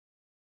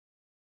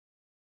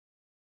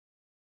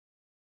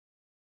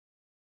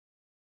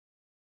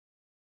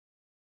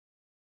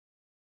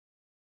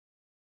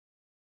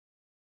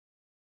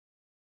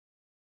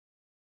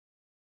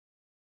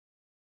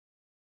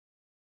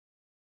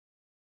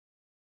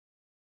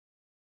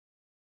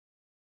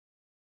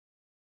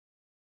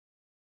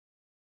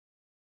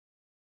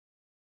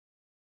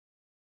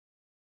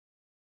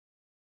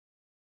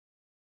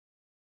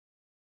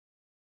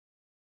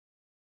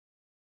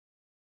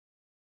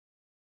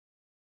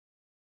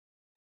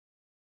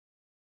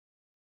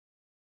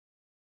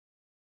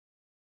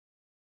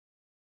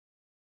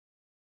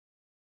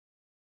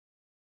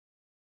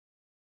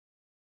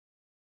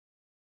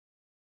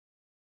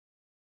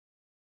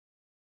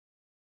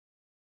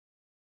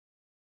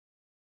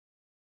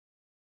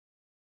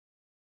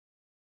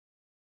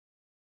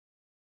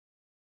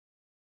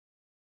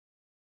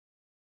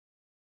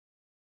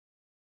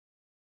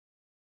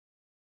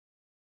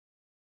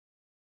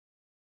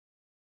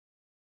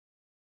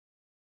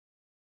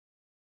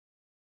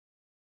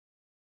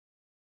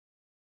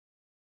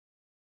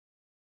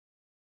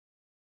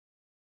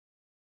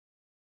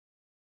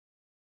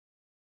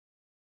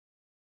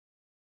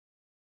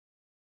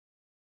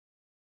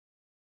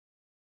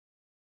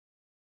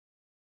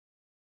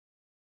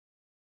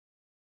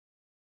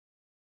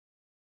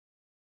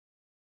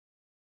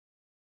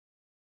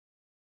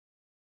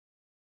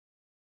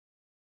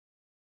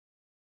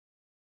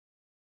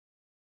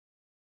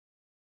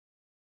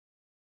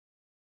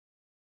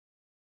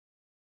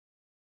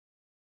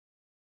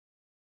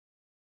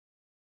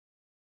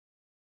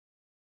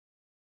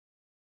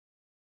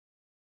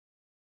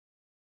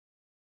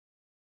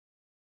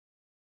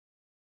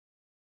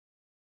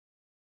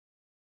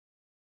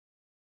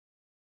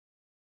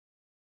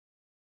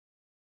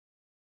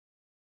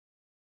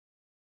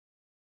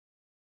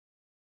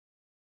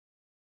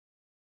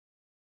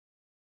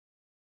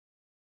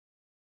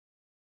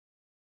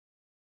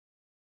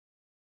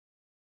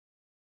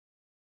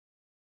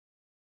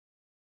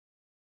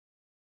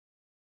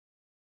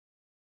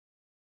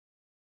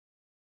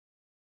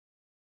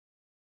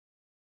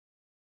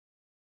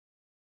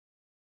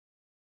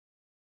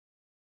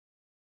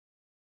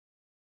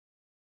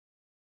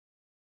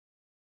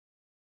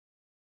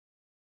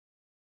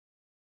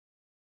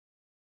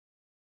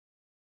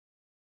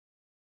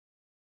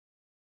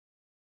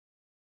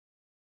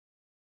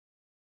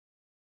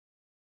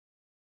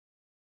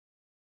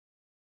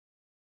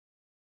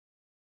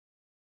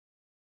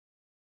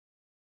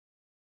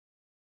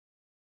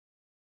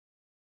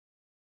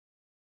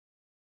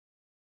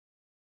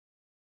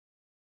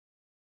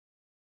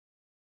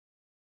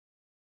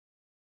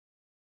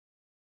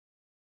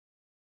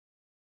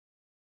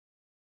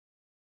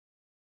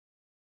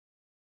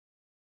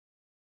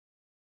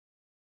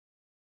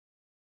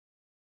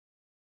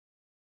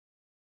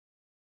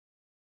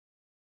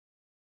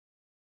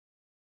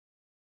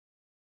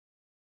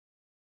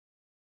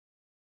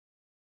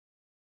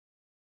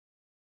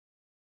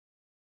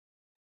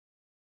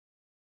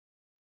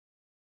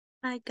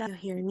Hi, can you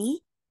hear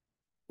me?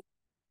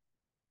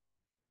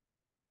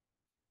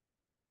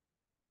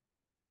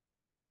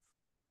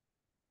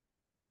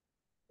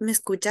 ¿Me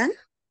escuchan?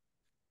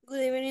 Good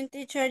evening,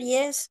 teacher.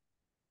 Yes.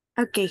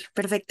 Ok,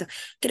 perfecto.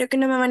 Creo que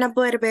no me van a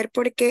poder ver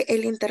porque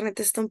el internet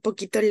está un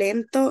poquito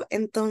lento,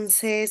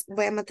 entonces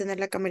voy a mantener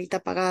la camarita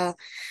apagada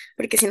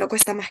porque si no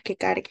cuesta más que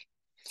cargue.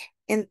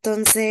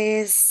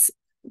 Entonces,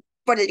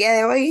 por el día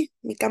de hoy,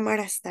 mi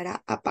cámara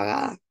estará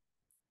apagada.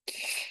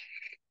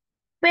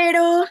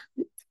 Pero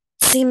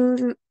si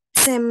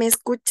se me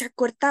escucha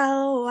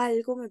cortado o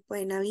algo, me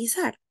pueden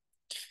avisar.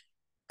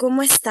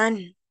 ¿Cómo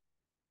están?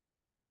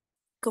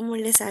 ¿Cómo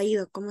les ha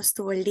ido? ¿Cómo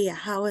estuvo el día?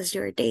 How was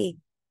your day?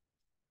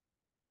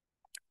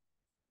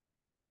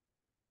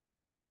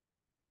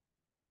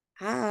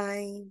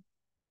 Hi.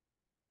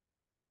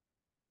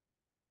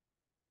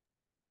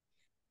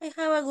 I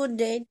have a good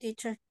day,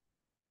 teacher.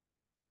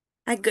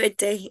 A good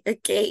day.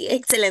 Okay,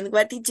 excellent.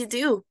 What did you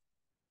do?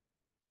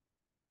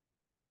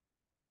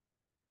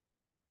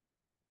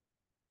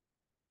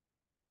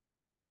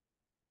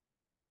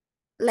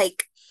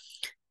 Like,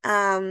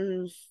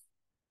 um,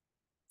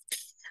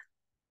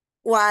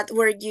 what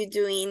were you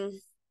doing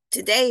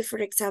today? For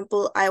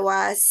example, I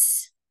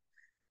was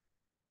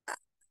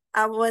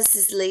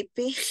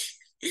sleepy.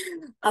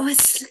 I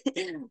was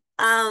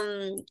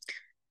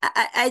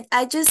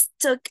I just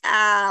took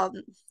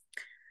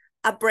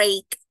a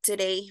break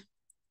today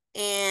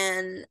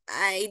and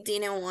I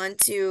didn't want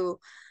to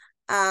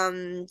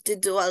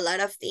do a lot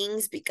of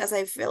things because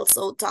I feel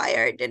so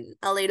tired and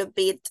a little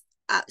bit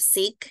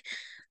sick.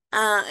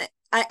 Uh,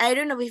 I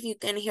don't know if you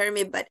can hear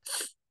me, but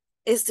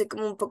estoy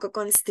como un poco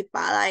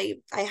constipada.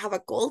 I have a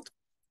cold.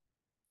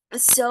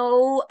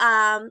 So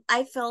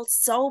I felt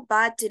so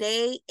bad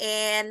today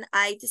and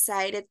I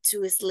decided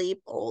to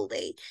sleep all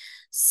day.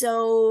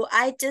 So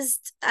I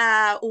just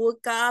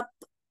woke up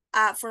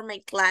for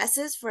my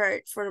classes,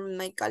 for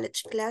my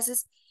college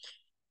classes,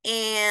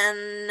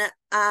 and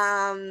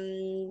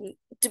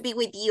to be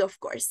with you, of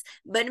course.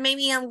 But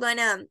maybe I'm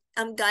gonna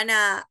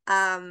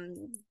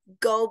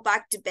go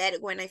back to bed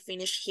when I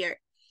finish here.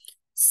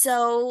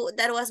 So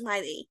that was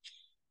my day.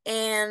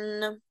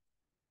 And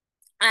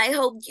I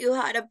hope you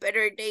had a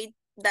better day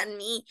than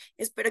me.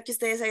 Espero que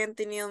ustedes hayan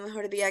tenido un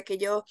mejor día que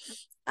yo.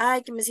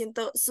 Ay, que me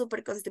siento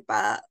súper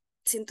constipada.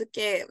 Siento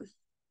que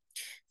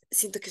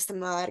esta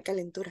me va a dar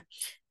calentura.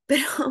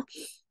 Pero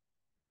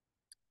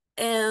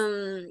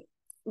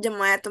yo me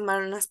voy a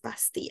tomar unas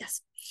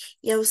pastillas.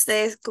 ¿Y a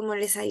ustedes cómo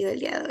les ha ido el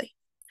día de hoy?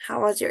 How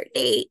was your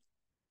day?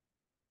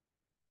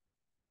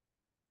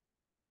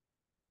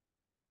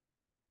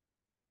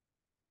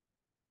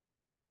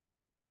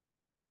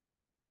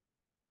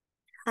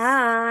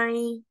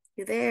 Hi,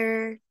 you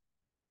there?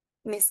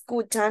 ¿Me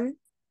escuchan?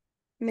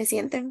 ¿Me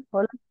sienten?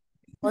 Hola,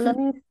 hola,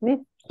 Miss,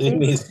 Sí, sí,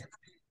 Miss.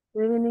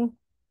 good evening.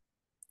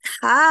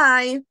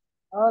 Hi.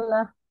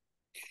 Hola,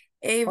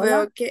 Hey, hola,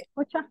 veo que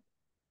 ¿escucha?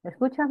 ¿Me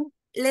escucha?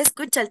 le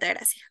escucha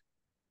Altagracia.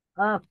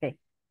 Ah, ok.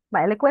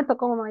 Vale, le cuento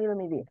cómo me ha ido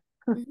mi día.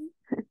 Ujú.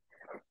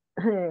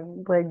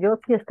 Pues yo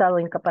sí he estado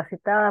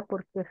incapacitada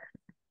porque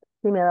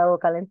sí me ha dado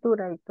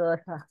calentura y toda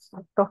esa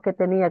tos que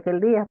tenía aquel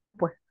día,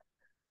 pues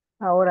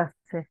ahora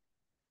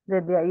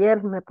desde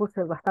ayer me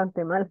puse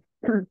bastante mal.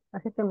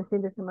 Así que mi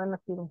fin de semana ha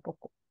sido un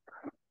poco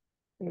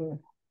eh,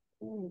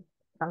 mm,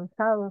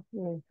 cansado y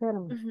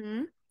enfermo,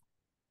 Ujú.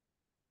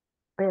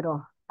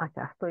 pero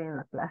acá estoy en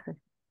la clase.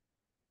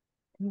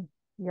 Sí,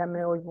 ya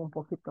me oigo un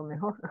poquito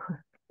mejor.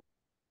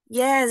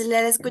 Yes,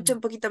 le escucho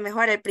un poquito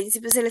mejor. Al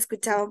principio se le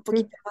escuchaba un Sí,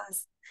 poquito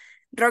más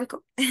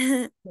ronco.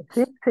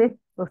 sí, sí,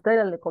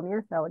 usted le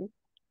comienza ahorita.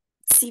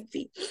 Sí,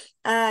 Pi.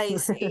 Ay,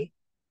 sí,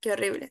 qué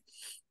horrible.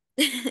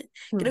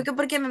 Creo Mm. que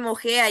porque me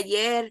mojé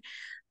ayer,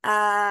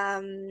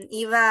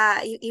 iba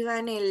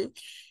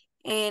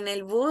en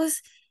el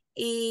bus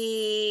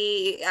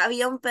y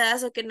había un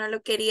pedazo que no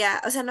lo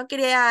quería, o sea, no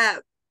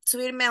quería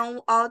subirme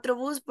a otro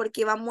bus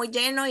porque iba muy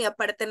lleno y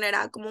aparte no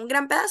era como un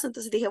gran pedazo,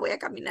 entonces dije voy a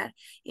caminar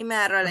y me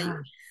agarró la Ah,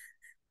 lluvia.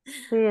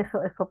 sí,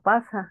 eso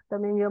pasa.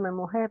 También yo me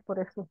mojé, por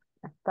eso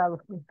he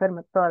estado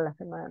enferma toda la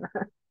semana.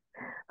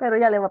 Pero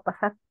ya le va a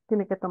pasar,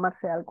 tiene que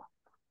tomarse algo.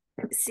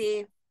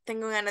 Sí,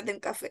 tengo ganas de un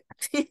café.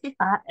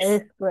 Ah,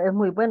 es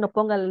muy bueno,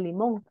 póngale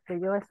limón, que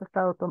yo eso he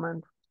estado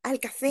tomando. Al Es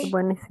café.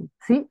 buenísimo.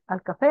 Sí,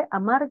 al café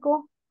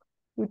amargo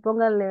y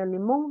póngale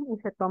limón y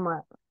se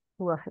toma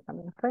su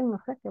acetaminofén,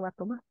 no sé qué va a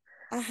tomar,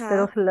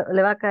 pero Ajá.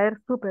 le va a caer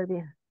súper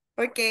bien.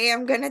 Okay,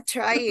 I'm gonna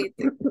try it.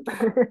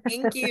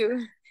 Thank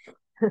you.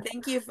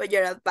 Thank you for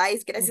your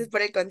advice. Gracias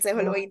por el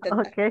consejo, lo voy a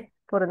intentar. Ok,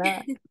 por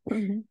nada.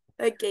 Ujú.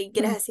 Ok,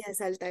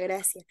 gracias,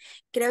 Altagracia.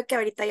 Creo que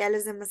ahorita ya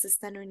los demás se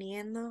están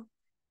uniendo.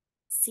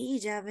 Sí,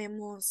 ya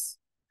vemos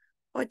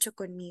 8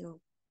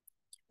 conmigo.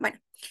 Bueno,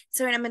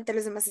 seguramente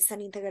los demás se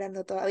están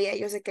integrando todavía.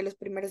 Yo sé que los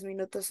primeros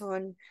minutos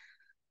son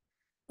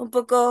un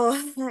poco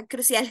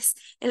cruciales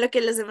en lo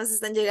que los demás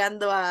están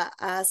llegando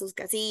a sus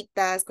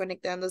casitas,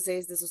 conectándose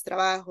desde sus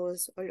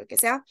trabajos o lo que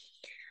sea.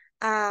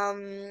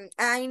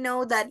 I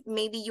know that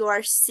maybe you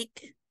are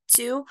sick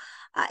too.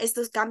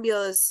 Estos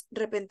cambios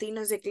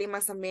repentinos de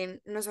climas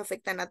también nos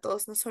afectan a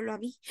todos, no solo a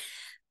mí.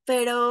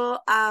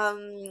 Pero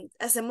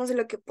hacemos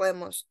lo que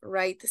podemos,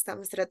 right?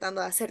 Estamos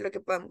tratando de hacer lo que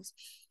podemos.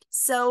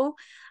 So,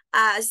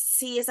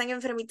 si están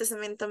enfermitos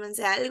también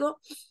tómense algo.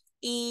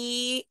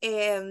 Y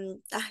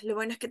lo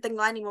bueno es que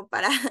tengo ánimo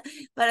para,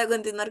 para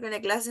continuar con la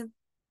clase.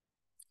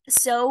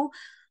 So,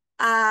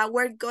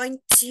 we're going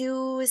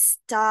to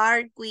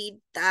start with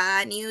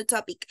a new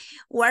topic.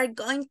 We're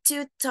going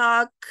to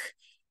talk,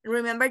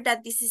 remember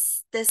that this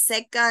is the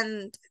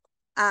second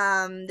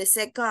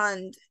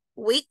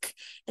week.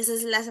 Esa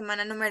es la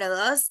semana número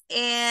 2,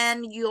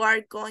 and you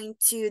are going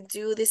to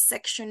do the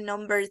section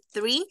number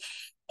 3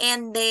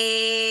 and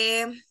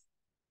the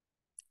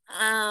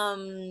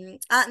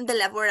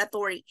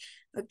laboratory,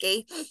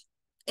 okay.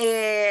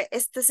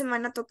 Esta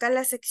semana toca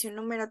la sección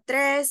número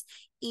 3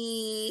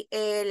 y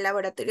el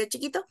laboratorio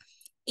chiquito.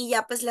 Y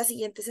ya pues la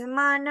siguiente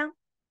semana,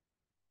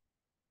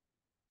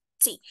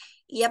 sí,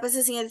 y ya pues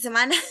la siguiente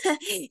semana,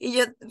 y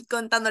yo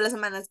contando las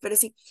semanas, pero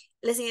sí,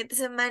 la siguiente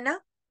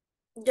semana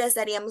ya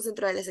estaríamos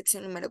dentro de la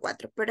sección número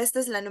 4, pero esta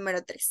es la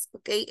número 3,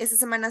 ¿ok? Esta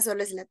semana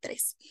solo es la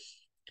 3.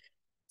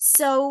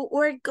 So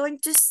we're going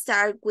to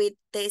start with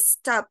this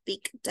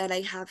topic that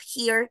I have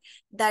here,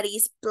 that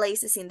is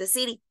places in the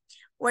city.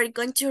 We're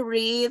going to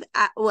read,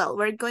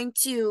 we're going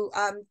to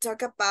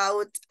talk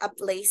about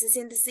places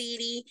in the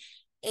city,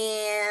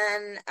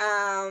 and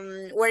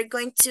we're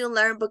going to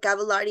learn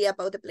vocabulary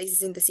about the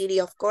places in the city,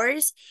 of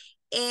course,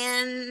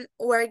 and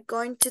we're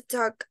going to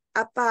talk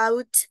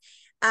about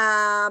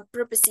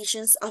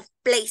prepositions of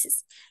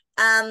places.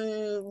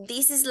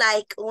 This is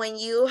like when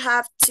you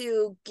have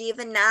to give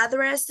an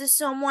address to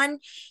someone,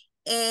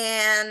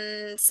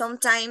 and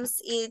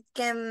sometimes it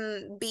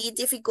can be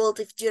difficult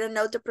if you don't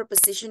know the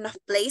preposition of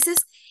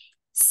places.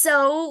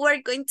 So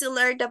we're going to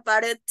learn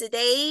about it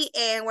today,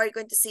 and we're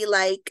going to see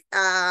like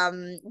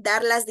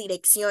dar las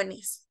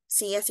direcciones,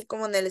 sí, así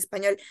como en el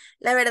español.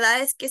 La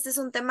verdad es que este es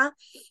un tema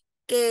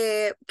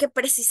que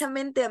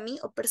precisamente a mí,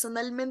 o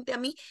personalmente a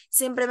mí,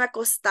 siempre me ha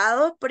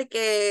costado,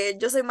 porque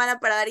yo soy mala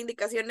para dar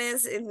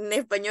indicaciones en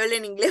español,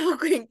 en inglés o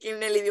en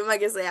el idioma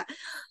que sea.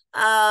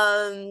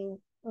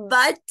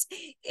 But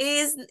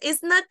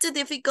it's not too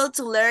difficult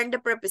to learn the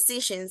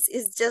prepositions.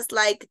 It's just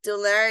like to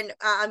learn.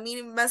 A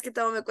mí más que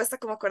todo me cuesta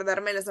como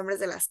acordarme los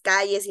nombres de las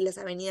calles y las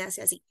avenidas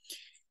y así.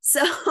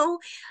 So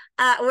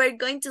we're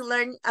going to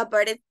learn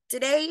about it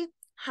today,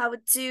 how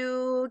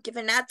to give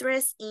an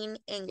address in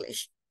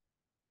English.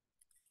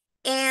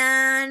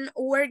 And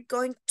we're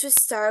going to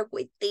start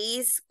with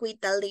this,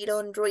 with a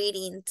little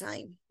reading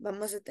time.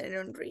 Vamos a tener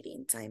un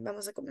reading time.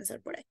 Vamos a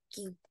comenzar por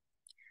aquí.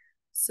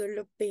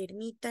 Solo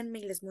permítanme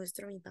y les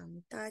muestro mi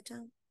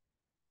pantalla.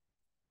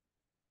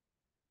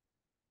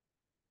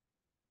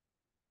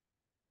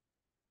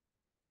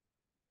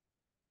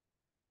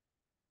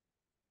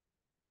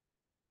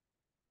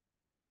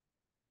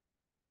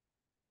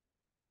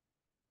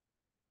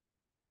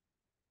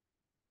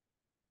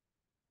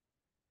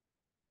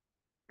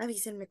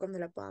 Avísenme cuando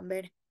la puedan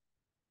ver.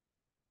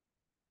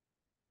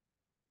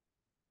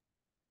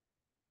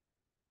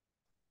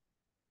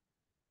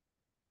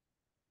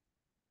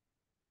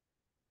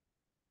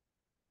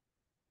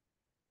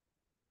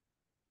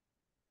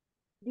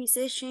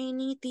 Dice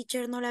Shani,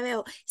 teacher, no la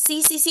veo.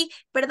 Sí, sí, sí,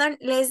 perdón,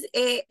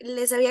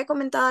 les había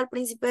comentado al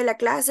principio de la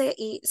clase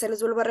y se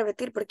los vuelvo a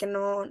repetir porque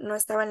no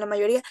estaba en la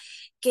mayoría,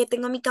 que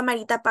tengo mi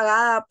camarita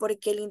apagada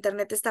porque el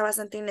internet está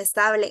bastante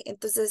inestable.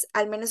 Entonces,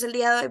 al menos el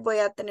día de hoy voy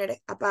a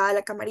tener apagada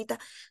la camarita.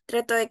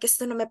 Trato de que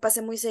esto no me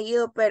pase muy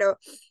seguido, pero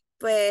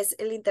pues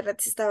el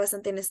internet sí está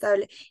bastante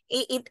inestable.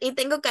 Y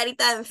tengo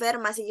carita de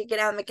enferma, así que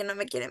créanme que no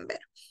me quieren ver.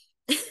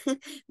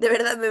 De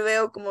verdad me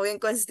veo como bien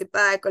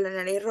constipada, con la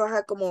nariz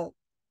roja como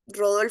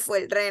Rodolfo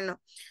el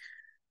Reno.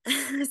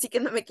 Así que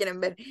no me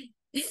quieren ver.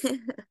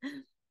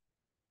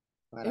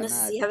 Para No sé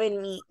nada. si ya ven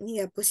mi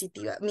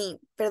diapositiva,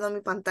 perdón,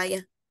 mi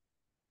pantalla.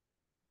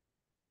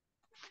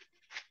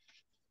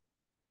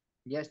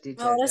 Yes,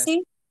 teacher, Ahora yes.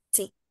 sí.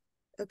 Sí,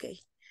 ok.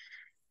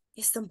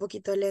 Está un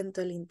poquito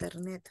lento el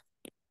internet.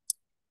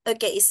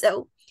 Okay,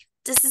 so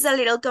this is a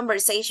little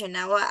conversation.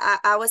 Now,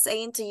 I was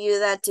saying to you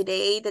that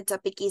today the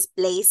topic is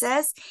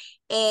places,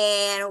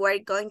 and we're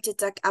going to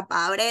talk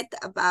about it,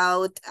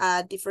 about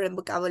different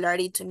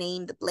vocabulary to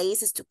name the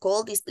places, to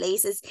call these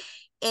places,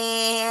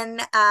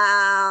 and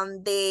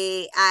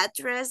the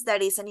address,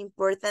 that is an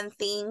important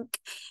thing.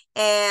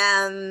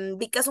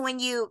 Because when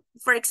you,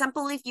 for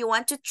example, if you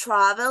want to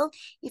travel,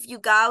 if you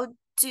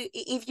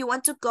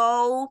want to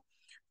go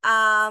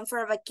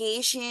for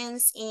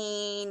vacations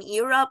in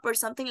Europe or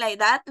something like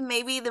that,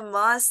 maybe the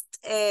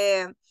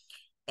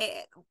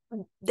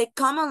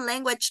common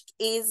language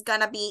is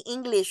gonna be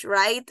English,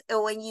 right?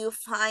 When you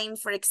find,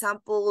 for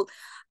example,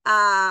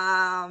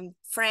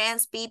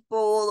 France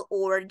people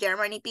or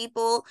Germany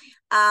people,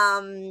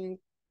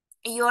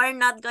 you are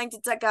not going to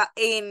talk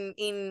in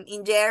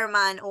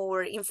German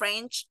or in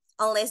French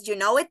unless you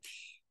know it.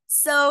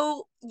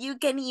 So you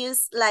can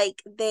use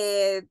like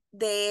the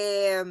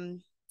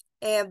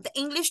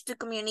English to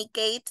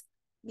communicate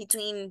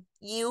between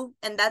you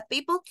and that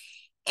people.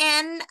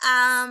 And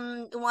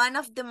one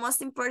of the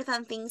most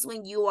important things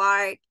when you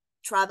are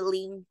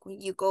traveling, when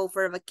you go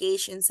for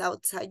vacations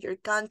outside your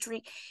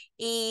country,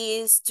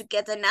 is to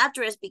get an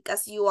address,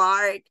 because you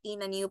are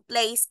in a new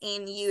place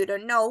and you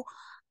don't know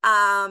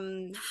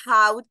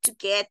how to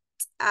get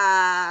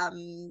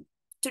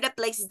to the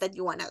places that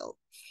you want to go,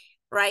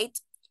 right?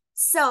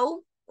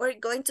 So we're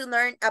going to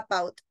learn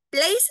about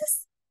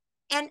places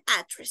and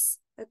address,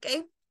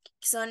 ¿ok?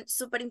 Son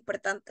súper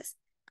importantes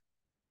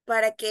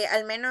para que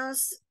al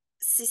menos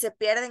si se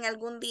pierden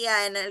algún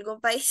día en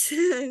algún país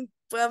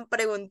puedan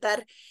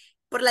preguntar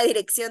por la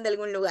dirección de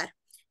algún lugar.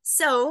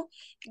 So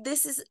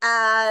this is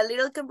a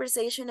little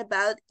conversation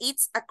about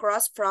it's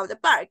across from the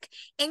park.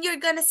 And you're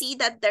gonna see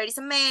that there is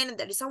a man and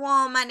there is a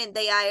woman and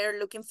they are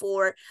looking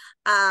for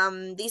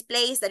this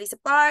place that is a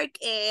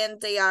park, and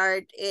they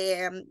are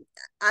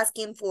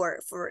asking for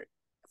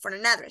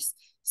an address.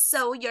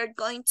 So you're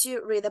going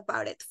to read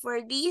about it.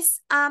 For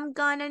this, I'm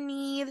gonna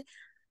need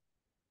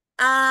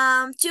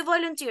two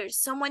volunteers,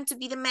 someone to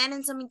be the man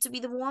and someone to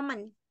be the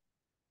woman.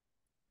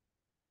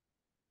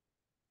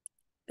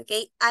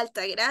 Okay,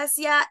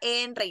 Altagracia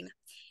and Reina.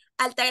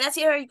 Altagracia,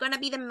 you're gonna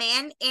be the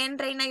man, and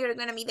Reina, you're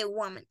gonna be the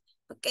woman.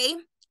 Okay,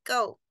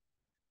 go.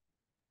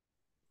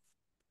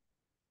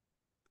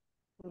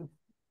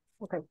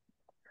 Okay.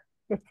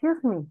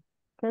 Excuse me,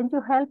 can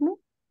you help me?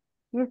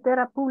 Is there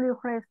a public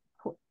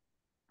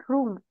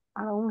restroom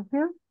around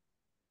here?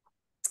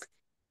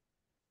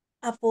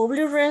 A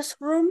public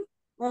restroom?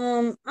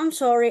 I'm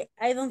sorry,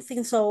 I don't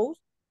think so.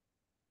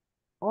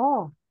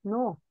 Oh,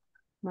 no.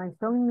 My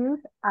son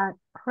needs a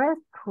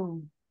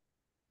restroom.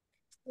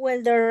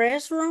 Well, the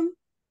restroom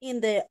in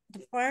the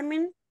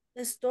department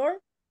store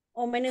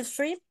on Main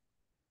Street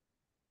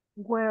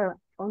Where?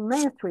 On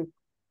Main Street.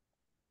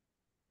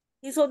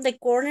 is on the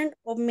corner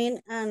of Main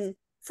and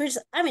First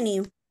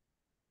Avenue.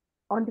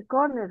 On the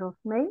corner of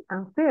Main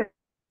and First.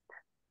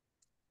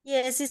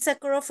 Yes, it's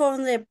across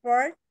from the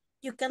park.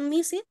 You can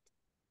miss it.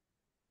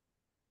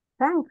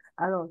 Thanks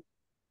a lot.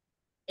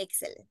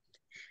 Excellent.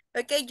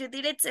 Okay, you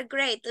did it so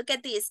great. Look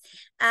at this.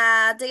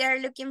 They are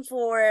looking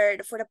for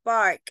the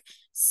park.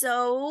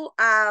 So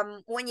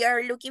when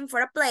you're looking for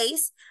a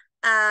place,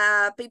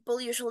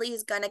 people usually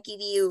is gonna give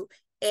you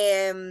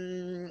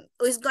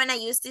is gonna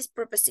use this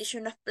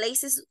preposition of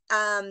places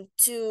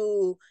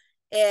to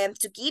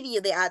give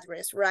you the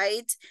address,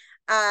 right?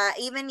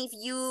 Even if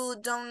you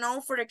don't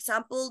know, for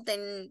example,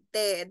 then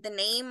the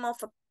name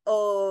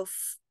of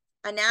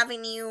an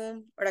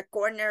avenue or a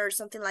corner or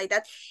something like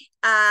that,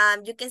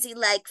 you can see,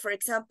 like, for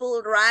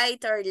example,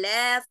 right or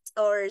left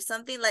or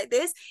something like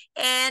this,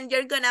 and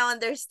you're gonna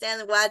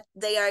understand what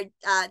they are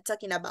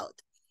talking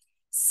about.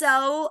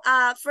 So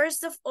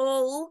first of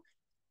all,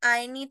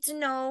 I need to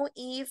know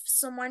if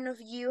someone of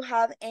you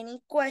have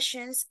any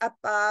questions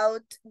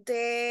about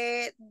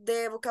the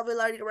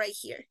vocabulary right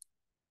here.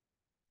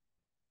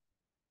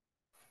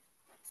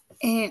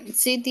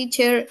 Sí,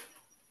 teacher.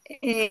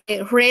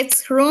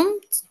 Restroom,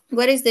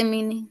 what is the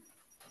meaning?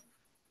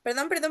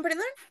 Perdón.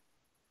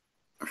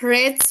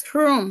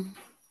 Restroom.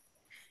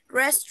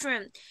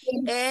 Restroom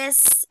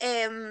es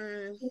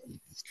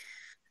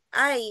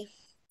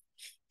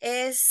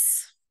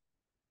es,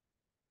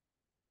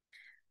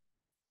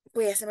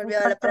 pues se me Un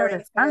olvidó la cuarto de palabra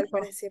en español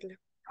para descanso. decirlo.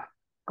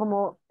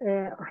 Como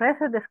res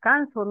de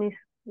descanso, qué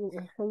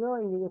sé yo,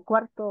 y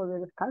cuarto de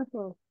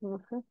descanso, no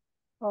sé,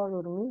 o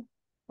dormir,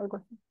 algo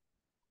así.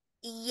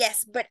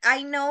 Yes, but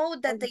I know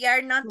that they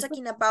are not No sé.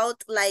 talking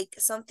about like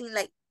something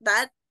like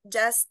that,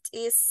 just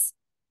is...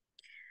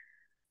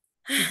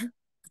 Ujú.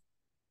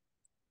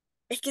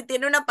 Es que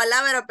tiene una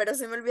palabra, pero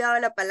se me ha olvidado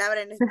la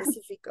palabra en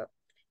específico.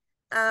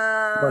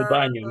 Al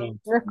baño, ¿no?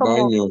 No es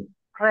como Baño.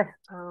 res.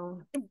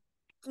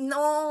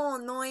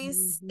 No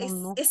es,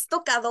 No. es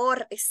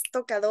tocador, es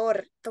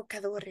tocador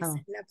es Ah.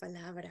 la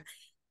palabra.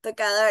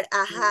 Tocador,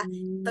 ajá,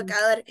 Mm,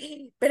 tocador.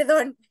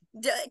 Perdón,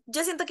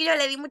 yo siento que yo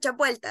le di muchas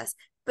vueltas,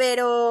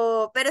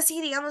 pero sí,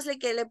 digámosle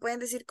que le pueden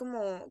decir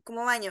como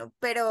baño,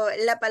 pero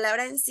la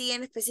palabra en sí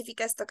en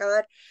específica es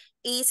tocador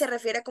y se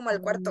refiere como al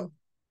cuarto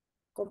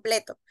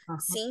completo, ajá.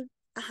 ¿sí?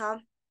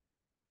 Ajá.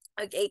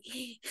 Ok.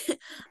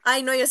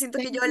 Ay, no, yo siento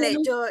que yo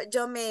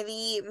me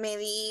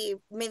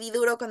di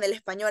duro con el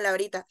español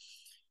ahorita.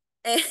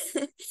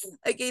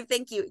 Okay,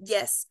 thank you.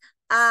 Yes.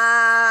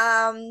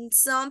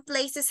 Some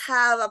places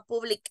have a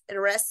public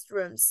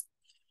restrooms,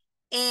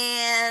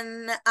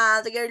 and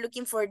they are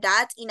looking for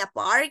that in a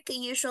park,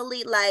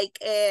 usually like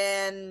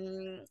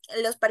en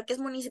los parques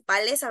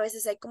municipales, a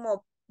veces hay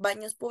como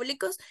baños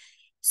públicos.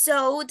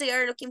 So they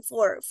are looking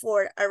for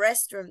a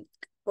restroom,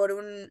 por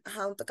un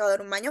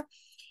tocador, un baño.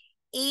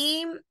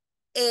 Y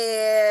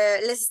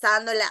les está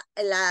dando la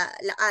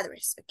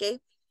address,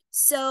 okay?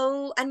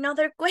 So,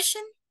 another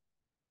question?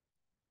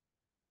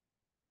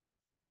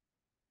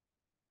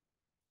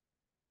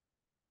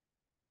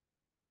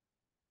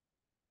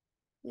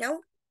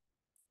 No?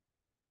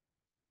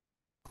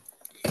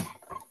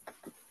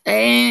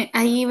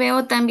 Ahí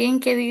veo también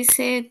que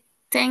dice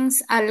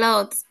thanks a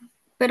lot,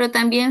 pero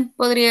también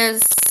podría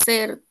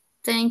ser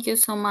thank you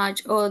so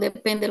much, o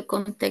depende del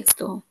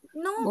contexto,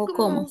 No, o como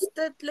cómo,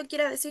 usted lo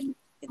quiera decir.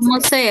 It's como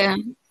okay. sea.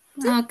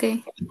 Sí, Ok,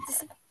 sí,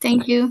 sí.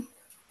 thank you.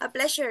 A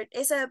pleasure.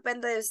 Eso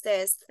depende de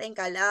ustedes. Thank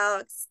a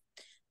lot.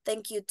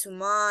 Thank you too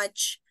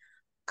much.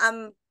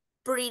 I'm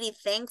pretty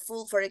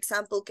thankful, for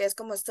example, que es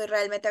como estoy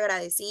realmente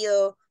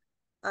agradecido.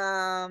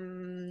 I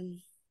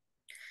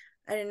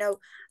don't know.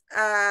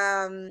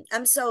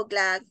 I'm so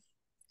glad.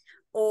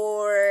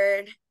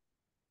 Or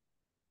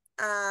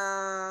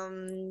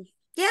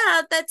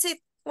yeah, that's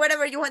it.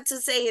 Whatever you want to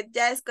say,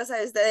 ya es cosa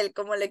de usted,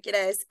 cómo le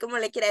quiera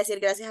decir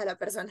gracias a la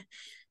persona.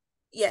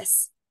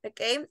 Yes.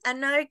 Okay.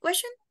 Another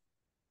question?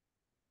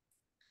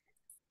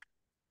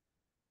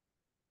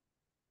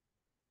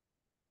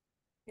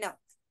 No.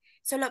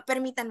 Solo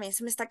permítanme,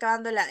 se me está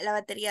acabando la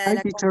batería de Hi,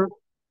 la teacher.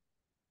 compu.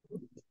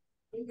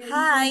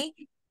 Hi.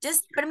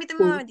 Just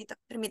permítame un momentito.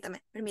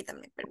 Permítame.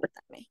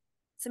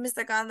 Se me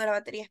está acabando la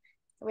batería.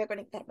 Voy a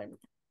conectar,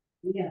 permítame.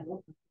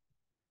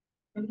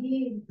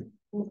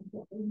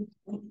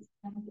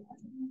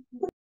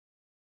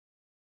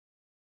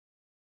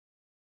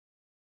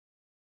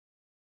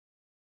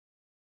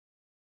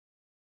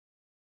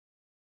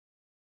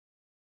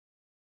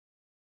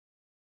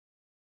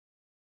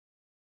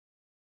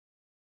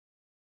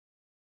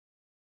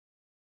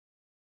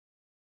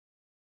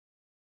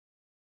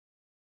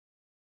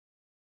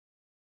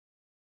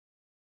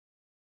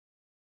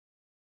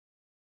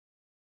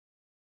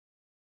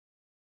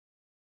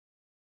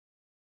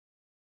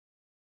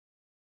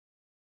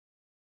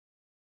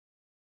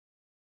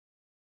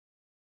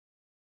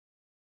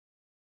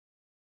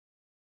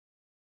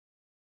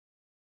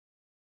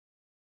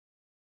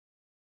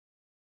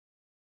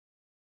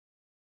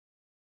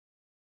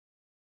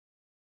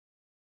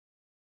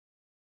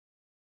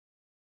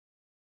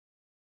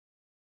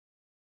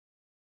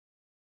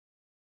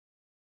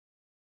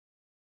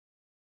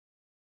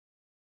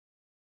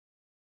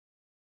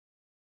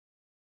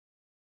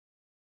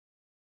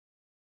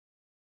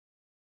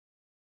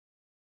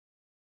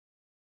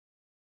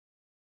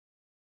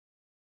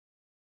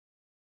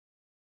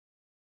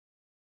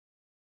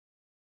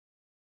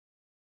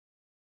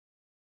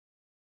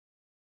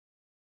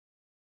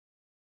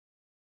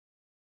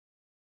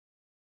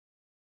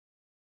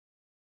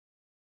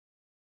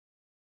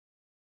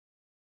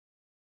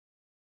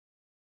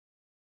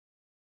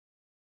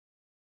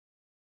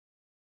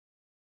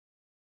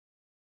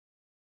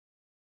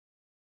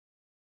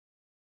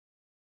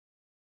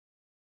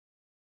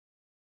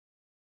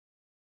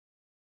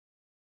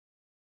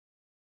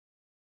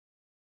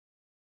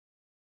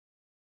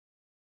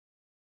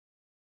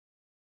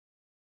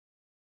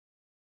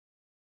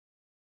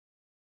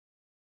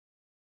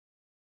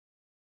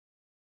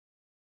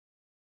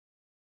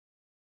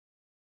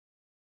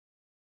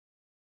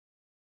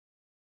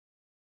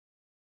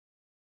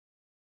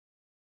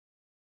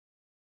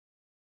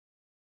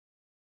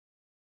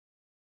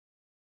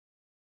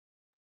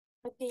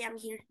 Ok, I'm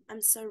here.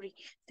 I'm sorry.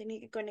 Tenía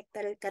que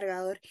conectar el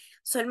cargador.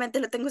 Solamente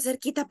lo tengo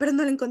cerquita, pero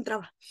no lo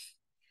encontraba.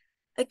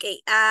 Ok,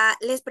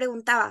 les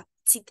preguntaba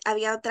si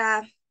había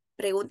otra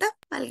pregunta.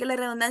 Valga la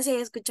redundancia, ya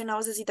escuché una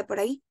vocecita por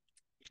ahí.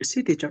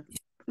 Sí, teacher.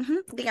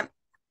 Dígame.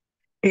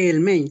 El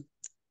Main,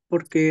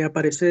 porque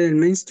aparece el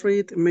Main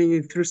Street,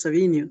 Main First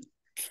Avenue.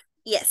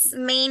 Yes,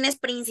 main es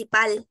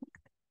principal.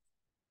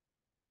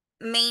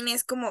 Main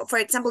es como, for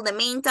example, the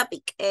main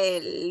topic,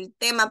 el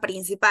tema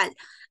principal.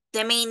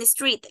 The main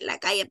street, la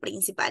calle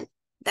principal.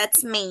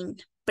 That's main,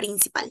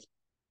 principal.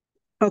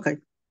 Ok,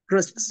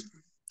 gracias.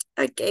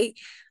 Ok,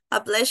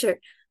 a pleasure.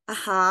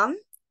 Ajá.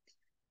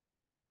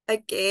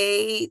 Ok,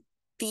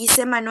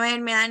 dice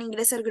Manuel, me dan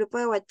ingreso al grupo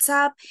de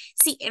WhatsApp.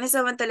 Sí, en ese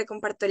momento le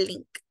comparto el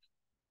link.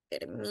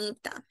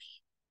 Permítame.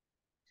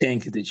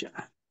 Thank you, teacher.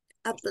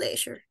 A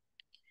pleasure.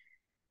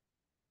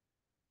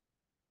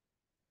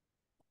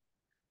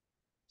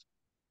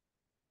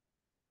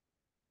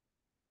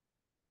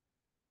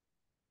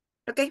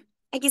 Ok,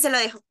 aquí se lo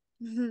dejo.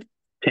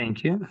 Thank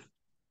you.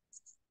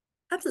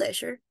 A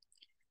pleasure.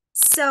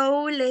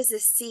 So, les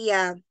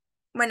decía,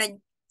 bueno,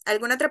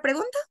 ¿alguna otra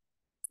pregunta?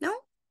 ¿No?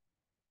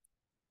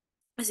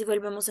 Así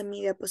volvemos a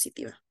mi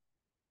diapositiva.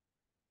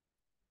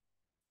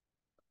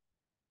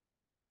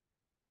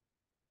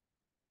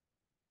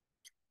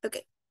 Ok.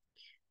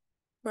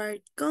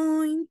 We're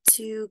going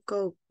to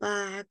go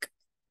back.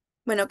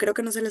 Bueno, creo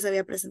que no se les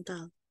había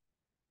presentado,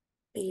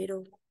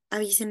 pero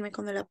avísenme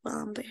cuando la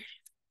puedan ver.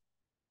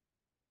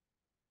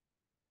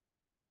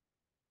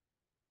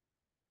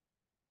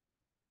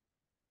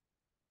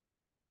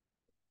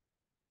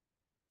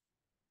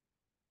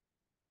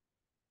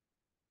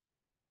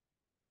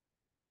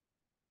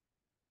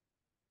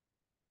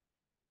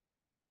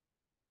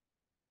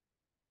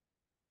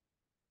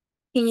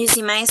 Can you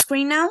see my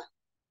screen now?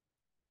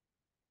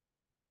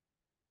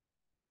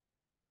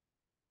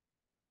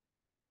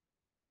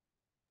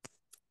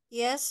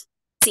 Yes.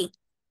 Sí.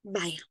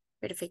 Vaya,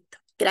 perfecto.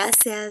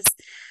 Gracias.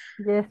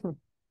 Yes.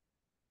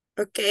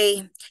 Ok.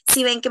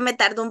 Si ven que me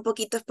tardo un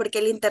poquito es porque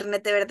el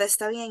internet de verdad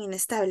está bien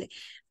inestable.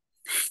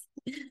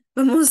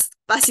 Vamos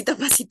pasito a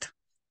pasito.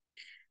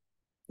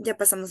 Ya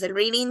pasamos el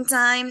reading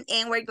time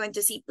and we're going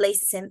to see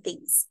places and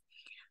things.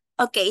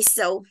 Okay,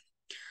 so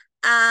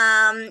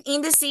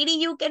in the city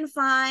you can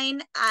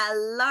find a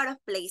lot of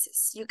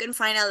places.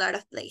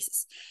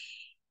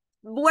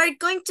 We're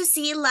going to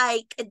see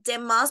like the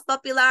most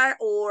popular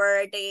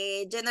or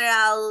the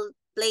general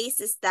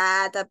places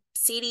that a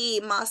city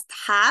must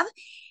have.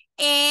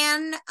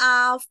 And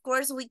of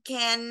course, we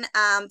can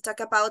talk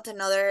about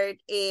another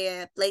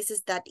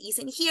places that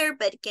isn't here,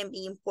 but can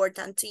be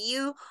important to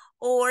you,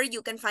 or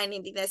you can find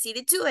it in the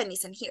city too and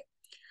isn't here.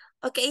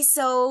 Okay,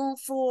 so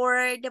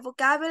for the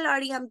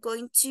vocabulary, I'm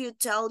going to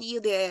tell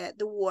you the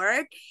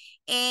word,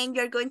 and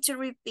you're going to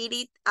repeat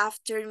it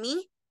after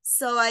me,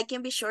 so I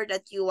can be sure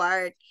that you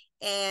are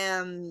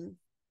doing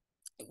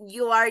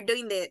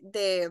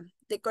the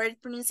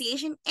correct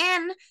pronunciation,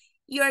 and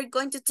you are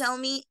going to tell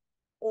me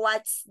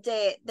what's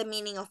the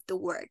meaning of the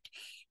word.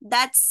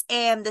 That's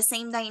the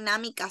same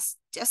dynamic as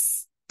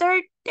yesterday.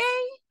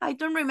 I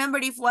don't remember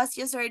if it was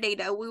yesterday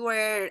that we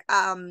were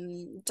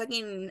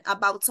talking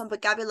about some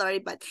vocabulary,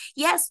 but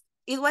yes,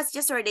 it was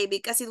yesterday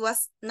because it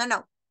was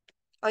no.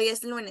 Oh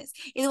yes, lunes.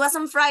 It was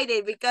on Friday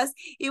because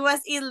it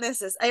was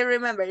illnesses. I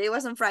remember it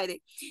was on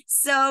Friday.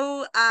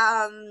 So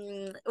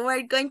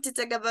we're going to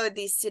talk about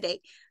this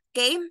today.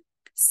 Okay.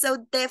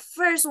 So the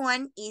first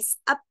one is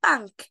a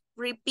bank.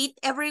 Repeat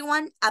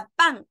everyone, a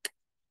bank.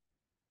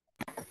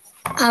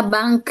 A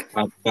bank.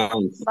 A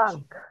bank.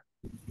 Bank.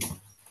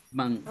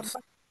 Banks.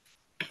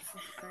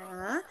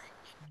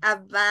 A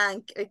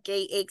bank.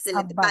 Okay, A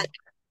excellent. bank.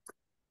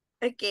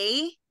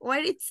 Okay,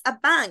 what is a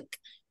bank?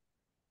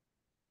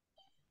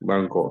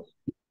 Banco.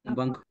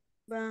 Banco.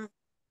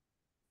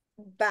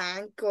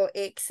 Banco,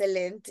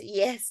 excellent.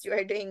 Yes, you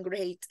are doing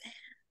great.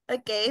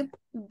 Okay,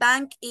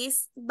 bank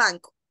is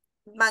banco.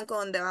 Banco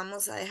donde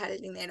vamos a dejar el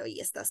dinero y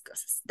estas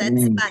cosas.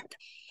 That's bank.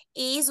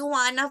 Is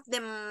one of the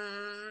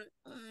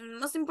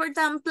most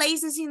important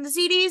places in the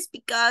cities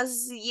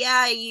because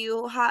yeah,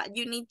 you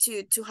need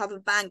to have a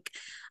bank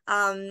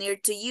near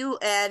to you,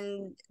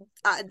 and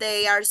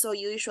they are so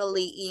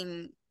usually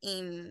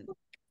in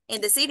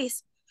the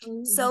cities.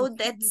 So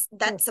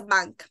that's a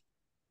bank.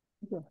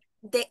 Yes.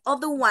 The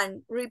other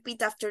one,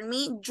 repeat after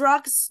me,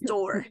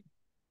 drugstore.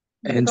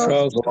 And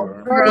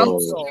drugstore.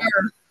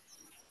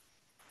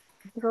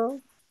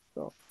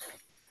 Drugstore.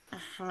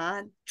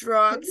 Ajá,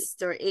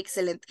 drugstore,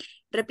 excellent.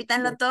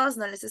 Repítanlo todos,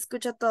 no les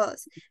escucho a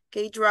todos.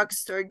 Okay,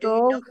 drugstore, do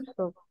you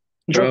know?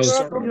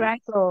 Drugstore.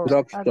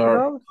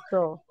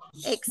 Drugstore.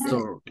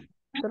 Excellent.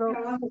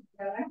 Drugstore.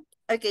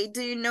 Okay,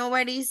 do you know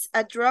what is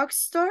a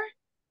drugstore?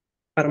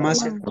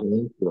 Farmacia.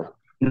 Drugstore.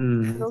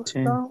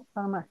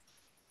 Farmacia.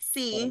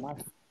 Sí,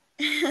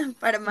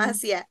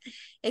 farmacia.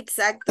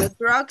 Exacto,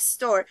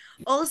 drugstore.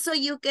 Also,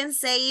 you can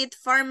say it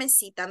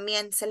pharmacy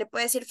también. Se le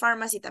puede decir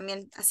pharmacy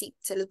también, así.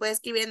 Se les puede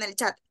escribir en el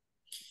chat.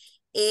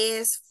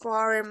 Es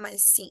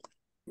pharmacy.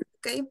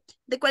 Ok.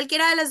 De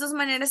cualquiera de las dos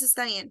maneras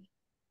está bien.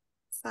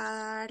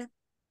 Farmacia.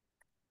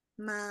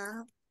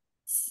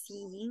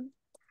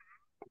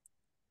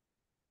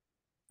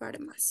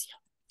 Farmacia.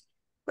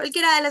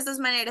 Cualquiera de las dos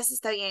maneras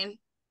está bien.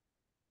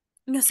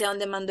 No sé a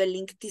dónde mando el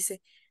link,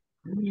 dice.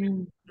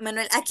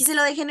 Manuel, aquí se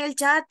lo dejé en el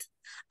chat.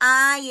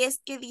 Ay,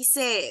 es que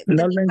dice... No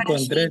también lo para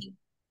encontré. Shady.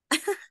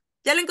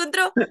 ¿Ya lo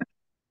encontró?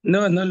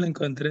 No lo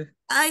encontré.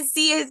 Ay,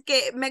 sí, es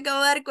que me acabo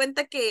de dar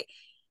cuenta que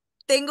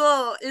tengo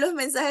los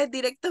mensajes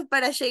directos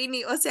para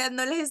Shani. O sea,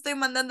 no les estoy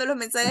mandando los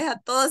mensajes a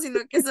todos,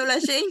 sino que solo a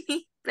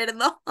Shani.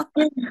 Perdón.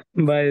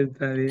 Vaya,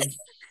 está bien.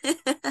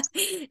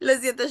 Lo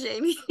siento,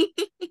 Shani.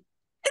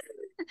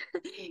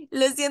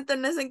 Lo siento,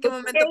 no sé en qué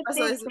momento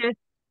pasó eso.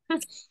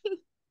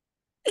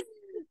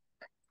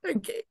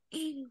 Ok.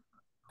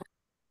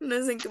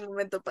 No sé en qué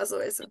momento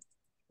pasó eso.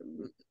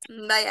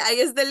 Vaya, ahí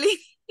está el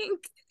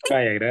link.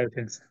 Vaya,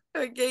 gracias.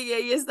 Okay,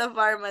 ahí está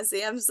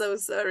pharmacy. I'm so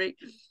sorry.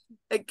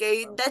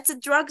 Okay, that's a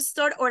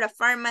drugstore or a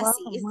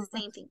pharmacy. It's the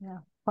same thing.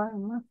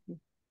 Farmacia.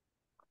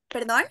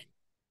 ¿Perdón?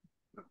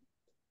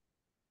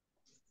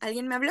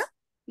 ¿Alguien me habló?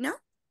 ¿No?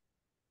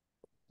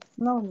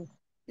 No.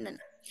 No.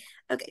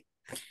 Okay.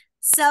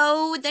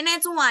 So the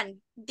next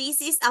one.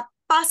 This is a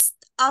post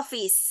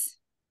office.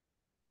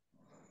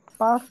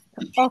 Post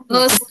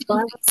office.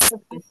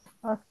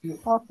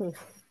 Office.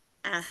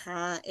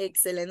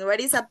 Excellent. What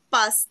is a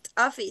post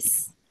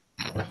office?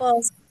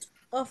 Post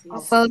office.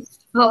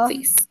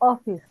 Office.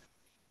 Office.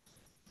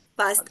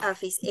 Post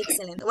office.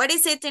 Excellent. What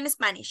is it in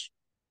Spanish?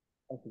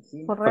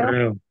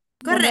 Correo.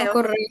 Correo.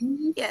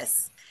 Correo.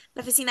 Yes.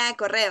 La oficina de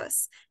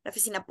correos. La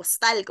oficina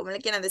postal, como le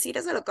quieran decir,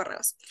 es solo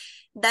correos.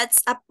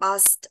 That's a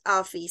post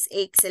office.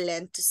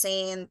 Excellent. To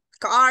send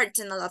cards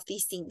and all of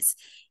these things.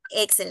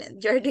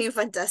 Excellent. You're doing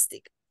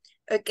fantastic.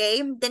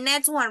 Okay. The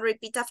next one,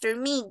 repeat after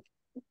me.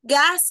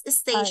 Gas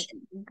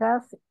station.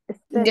 Gas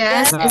station.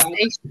 Gas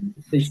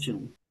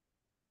Station.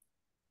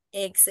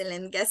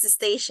 Excellent. Gas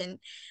station.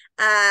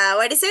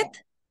 What is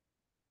it?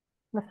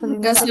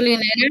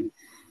 Gasolinera.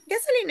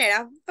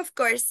 Gasolinera, of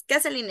course,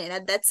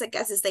 gasolinera, that's a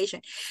gas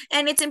station.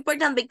 And it's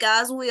important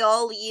because we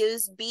all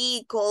use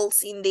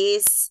vehicles in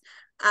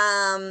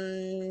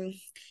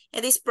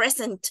It is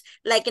present.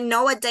 Like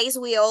nowadays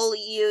we all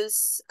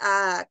use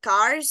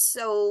cars,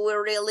 so we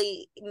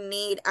really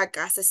need a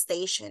gas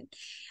station.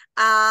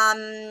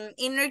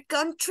 In our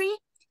country,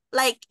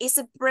 like it's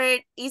a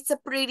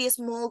pretty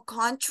small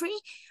country.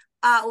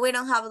 We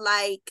don't have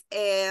like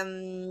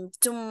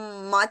too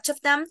much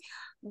of them,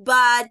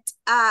 but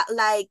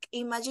like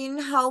imagine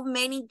how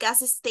many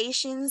gas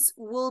stations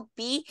will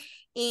be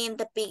in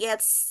the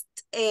biggest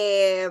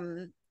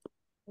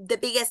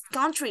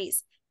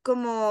countries.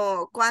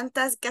 Como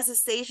cuántas gas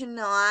stations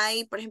no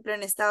hay, por ejemplo,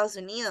 en Estados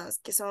Unidos,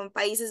 que son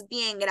países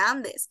bien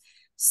grandes.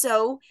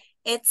 So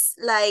it's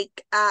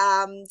like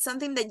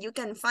something that you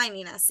can find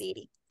in a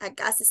city, a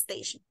gas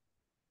station.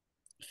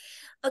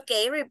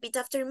 Okay, repeat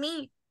after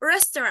me.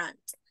 Restaurant.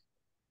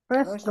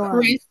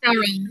 Restaurant.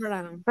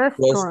 Restaurant.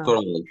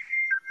 Restaurant.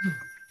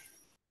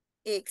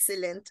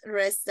 Excellent.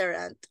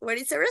 Restaurant. What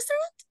is a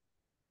restaurant?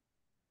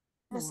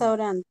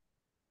 Restaurante.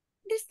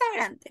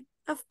 Restaurante,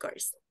 of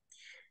course.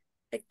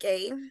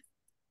 Okay.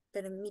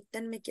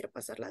 Permítanme, quiero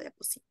pasar la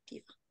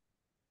diapositiva.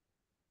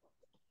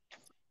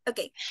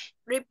 Okay.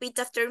 Repeat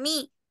after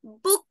me.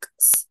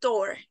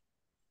 Bookstore.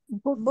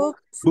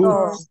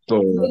 Bookstore.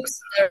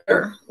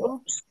 Bookstore.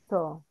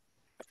 Bookstore.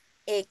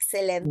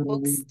 Excellent.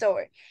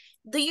 Bookstore.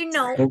 Do you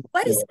know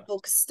what is a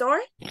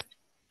bookstore?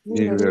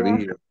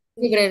 Librería.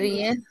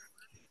 Librería.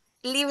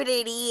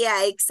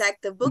 Librería,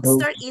 exacto.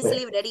 Bookstore is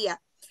librería.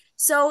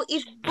 So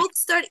if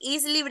bookstore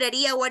is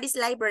librería, what is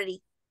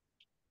library?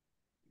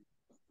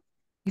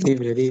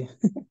 Librería.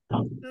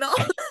 No,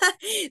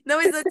 no,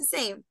 it's not the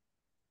same.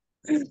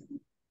 Es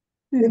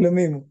lo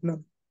mismo,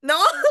 ¿no? No.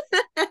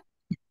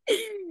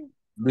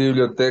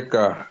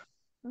 Biblioteca.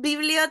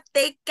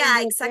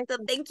 Biblioteca, exacto.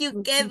 Thank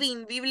you,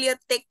 Kevin.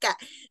 Biblioteca.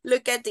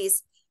 Look at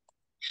this.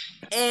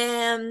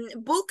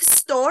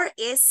 Bookstore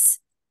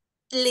es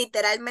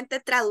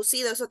literalmente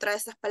traducido, es otra de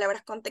estas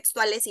palabras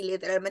contextuales y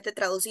literalmente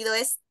traducido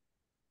es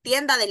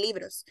tienda de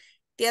libros.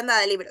 Tienda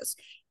de libros.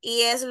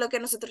 Y es lo que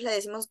nosotros le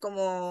decimos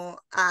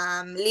como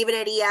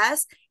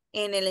librerías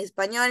en el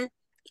español.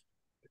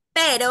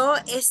 Pero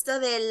esto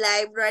de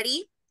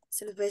library,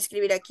 se los voy a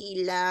escribir aquí,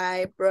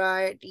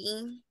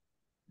 library.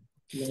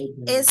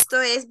 Esto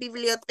es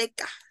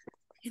biblioteca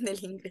en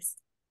el inglés.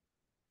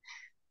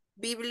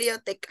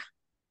 Biblioteca.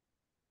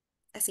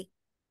 Así.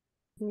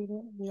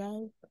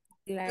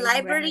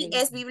 Library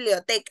es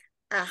biblioteca.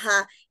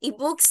 Ajá. Y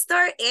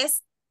bookstore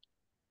es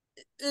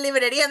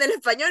librería en el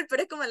español,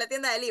 pero es como la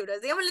tienda de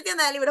libros. Digamos la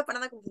tienda de libros para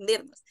no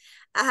confundirnos.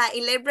 Ajá.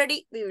 Y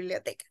library,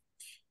 biblioteca.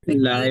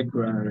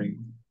 Library.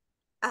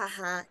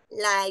 Ajá.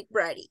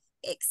 Library.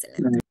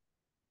 Excelente.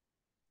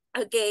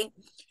 Okay.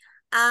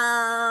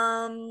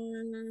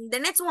 The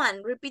next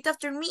one, repeat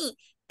after me.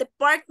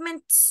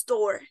 Department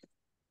store.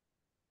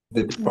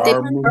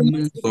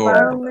 Department store.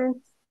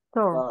 Department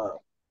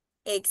store.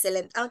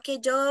 Excellent. Aunque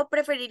yo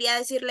preferiría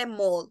decirle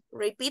mall.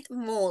 Repeat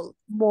mall.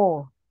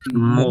 Mall.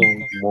 Mall.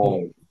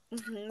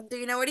 Do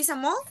you know what is a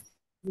mall?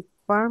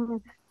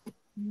 Department.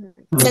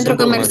 Centro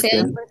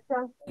comercial.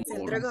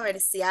 Centro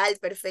comercial,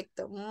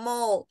 perfecto.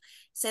 Mall.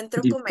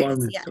 Centro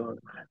Department comercial.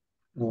 store.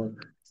 Mall.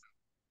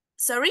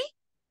 Sorry?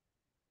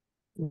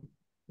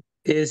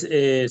 Es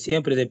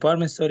siempre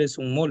department store es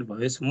un mall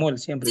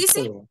siempre Sí,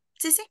 sí. todo.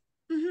 Sí, sí.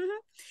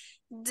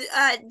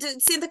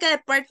 Siento que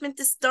department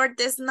store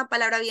es una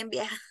palabra bien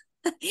vieja.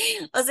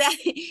 O sea,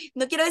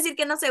 no quiero decir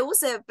que no se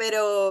use,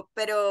 pero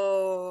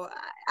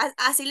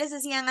así les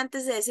decían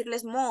antes de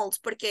decirles malls,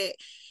 porque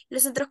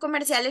los centros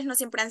comerciales no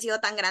siempre han sido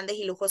tan grandes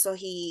y lujosos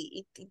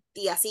y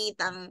así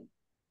tan,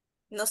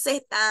 no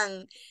sé,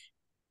 tan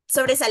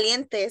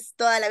sobresalientes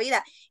toda la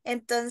vida.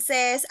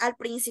 Entonces, al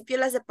principio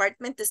las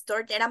department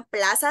store eran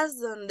plazas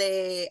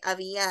donde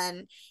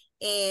habían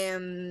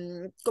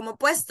como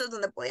puestos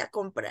donde podía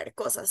comprar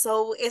cosas.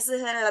 So,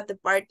 esas eran las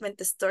department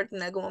store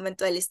en algún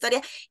momento de la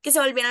historia, que se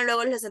volvieron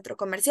luego los centros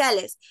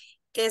comerciales,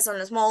 que son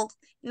los malls.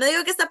 No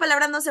digo que esta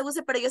palabra no se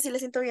use, pero yo sí la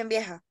siento bien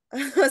vieja.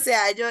 O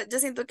sea, yo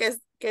siento que es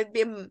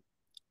bien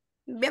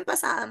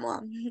pasada de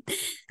moda.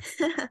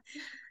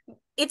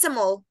 It's a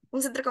mall,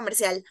 un centro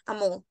comercial, a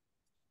mall.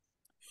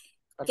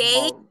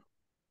 Okay.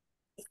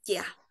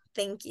 Yeah,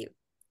 thank you.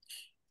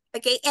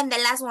 Okay, and the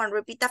last one,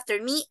 repeat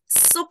after me.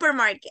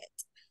 Supermarket.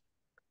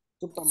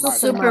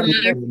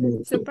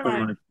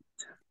 Supermarket.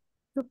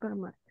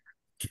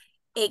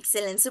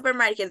 Excellent.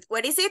 Supermarket.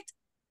 What is it?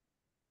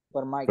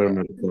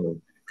 Supermercado.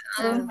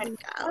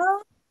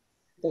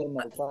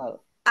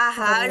 Supermercado.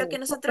 Ajá, lo que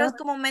nosotros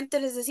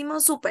comúnmente les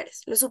decimos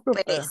supers, los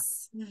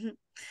superes.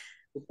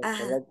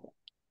 Ajá.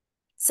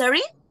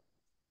 Sorry?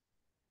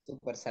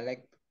 Super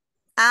selecto.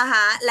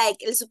 Ajá,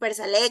 like el super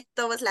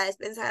selecto, pues la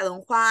despensa de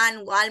Don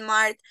Juan,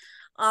 Walmart,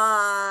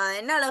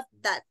 and all of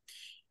that.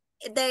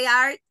 They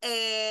are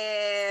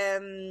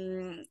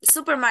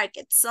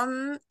supermarkets,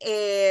 son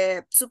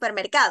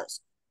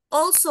supermercados.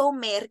 Also,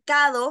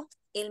 mercado,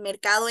 el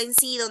mercado en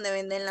sí, donde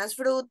venden las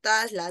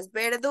frutas, las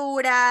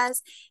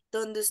verduras,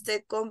 donde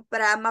usted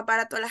compra más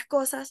barato las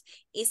cosas,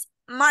 is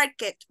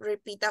market.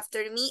 Repeat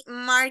after me,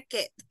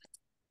 market.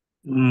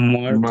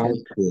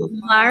 Market.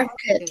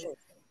 Market.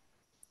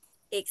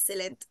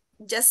 Excelente.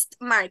 just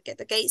market,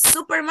 ¿ok?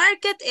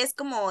 Supermarket es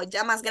como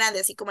ya más grande,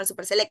 así como el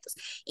super selectos.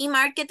 Y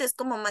market es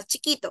como más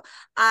chiquito.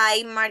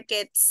 Hay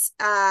markets,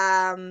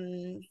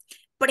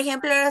 por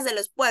ejemplo, los de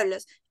los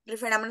pueblos.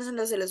 Referámonos a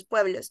los de los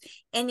pueblos.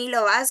 En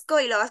Hilo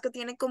Vasco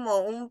tiene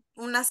como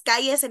unas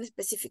calles en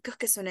específicos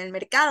que son el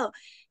mercado.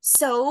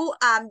 So,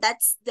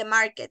 that's the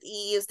market.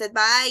 Y usted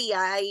va y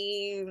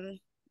hay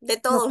de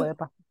No todo. puede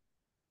pasar.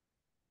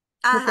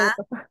 No puede Ajá,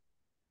 pasar.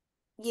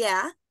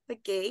 yeah,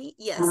 ok,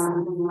 yes.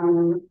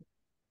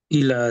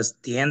 Y las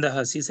tiendas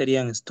así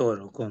serían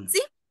store o con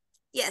Sí,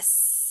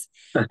 yes.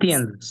 las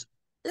tiendas.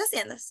 Las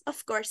tiendas,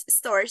 of course,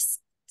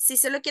 stores. Si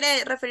solo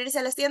quiere referirse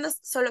a las tiendas,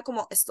 solo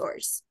como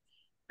stores.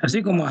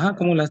 Así como, ajá,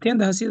 como las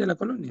tiendas así de la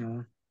colonia.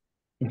 ¿No?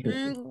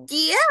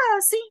 Yeah,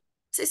 sí,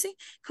 sí, sí,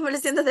 como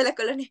las tiendas de la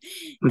colonia.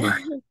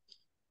 Vale.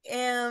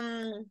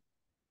 Em,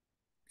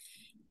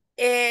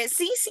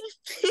 sí, sí,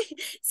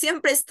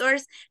 siempre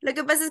stores. Lo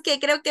que pasa es que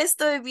creo que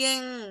esto es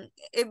bien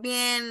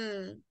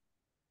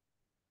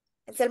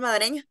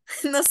salvadoreño,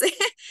 no sé,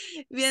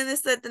 bien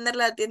esto de tener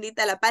la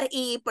tiendita a la par.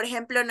 Y, por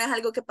ejemplo, no es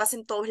algo que pasa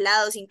en todos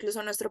lados, incluso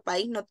en nuestro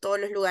país, no todos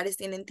los lugares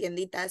tienen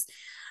tienditas.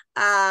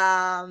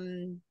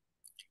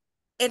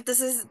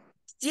 Entonces,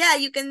 yeah,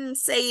 you can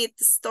say it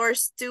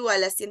stores too a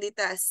las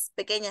tienditas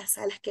pequeñas,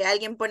 a las que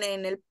alguien pone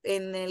en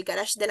el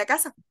garage de la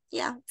casa.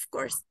 Yeah, of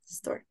course,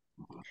 store.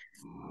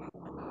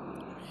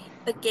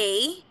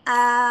 Okay.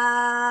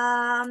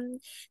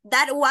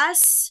 That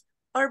was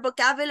our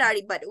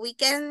vocabulary, but we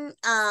can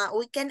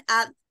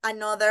add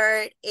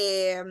another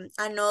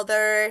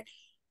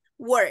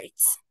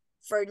words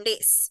for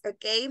this,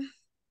 okay?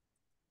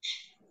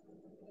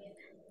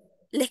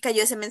 Les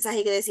cayó ese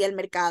mensaje que decía el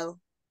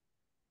mercado.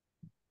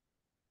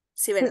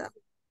 Sí, Sí, ¿verdad?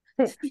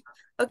 sí.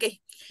 Ok.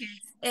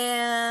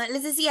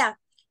 Les decía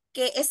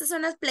que estas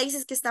son las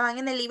places que estaban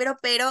en el libro,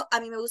 pero a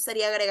mí me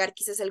gustaría agregar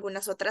quizás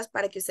algunas otras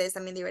para que ustedes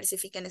también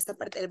diversifiquen esta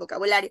parte del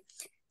vocabulario.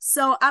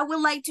 So, I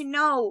would like to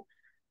know,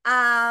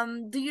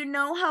 do you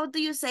know how do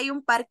you say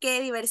un parque de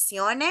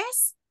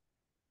diversiones?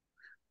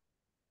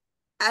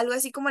 Algo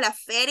así como la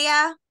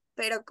feria,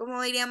 pero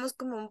 ¿cómo diríamos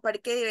como un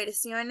parque de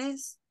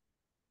diversiones?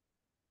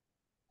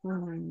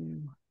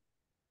 Mm,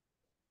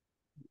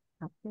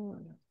 así.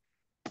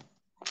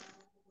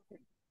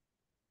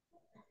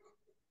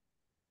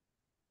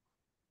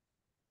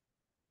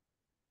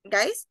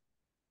 Guys,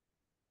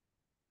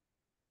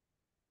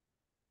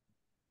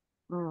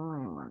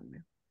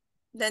 Mm,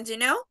 don't you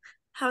know?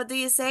 How do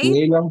you say?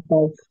 Digan,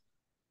 pues.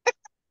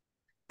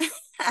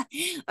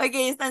 Ok,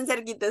 están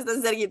cerquita,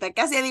 están cerquita.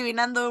 Casi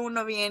adivinando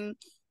uno bien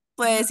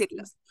puede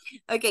decirlos.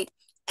 Ok,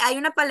 hay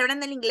una palabra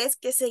en el inglés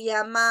que se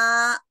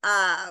llama,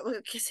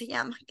 ¿qué se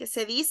llama? ¿Qué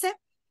se dice?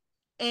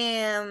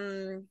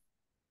 Em,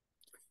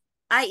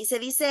 se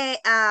dice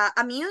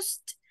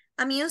amused,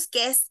 amused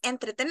que es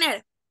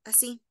entretener,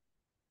 así,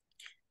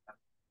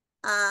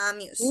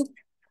 amused, sí,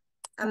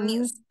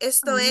 amused.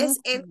 Esto es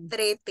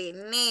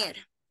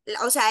entretener.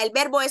 O sea, el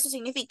verbo eso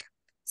significa,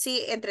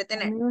 sí,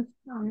 entretener.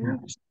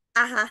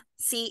 Ajá,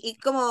 sí, y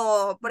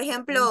como, por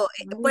ejemplo,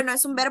 bueno,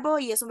 es un verbo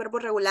y es un verbo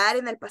regular,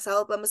 en el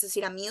pasado podemos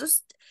decir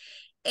amused.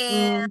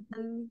 Eh,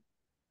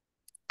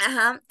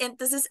 ajá,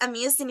 entonces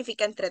amused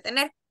significa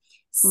entretener.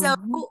 So,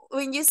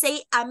 when you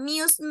say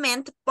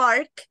amusement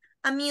park,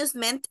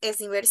 amusement es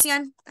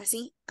diversión,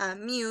 así,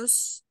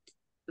 amusement.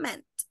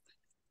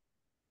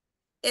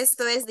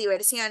 Esto es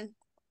diversión.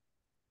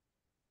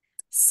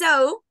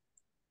 So,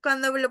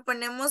 cuando lo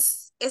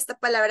ponemos esta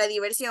palabra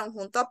diversión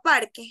junto a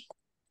parque,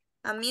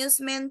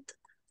 amusement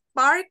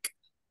park,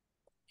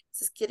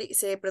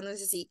 se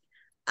pronuncia así.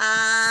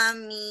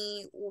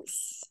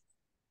 Amigos.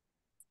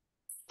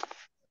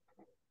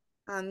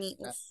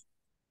 Amigos.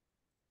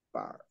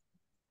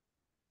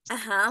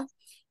 Ajá.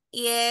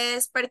 Y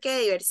es parque de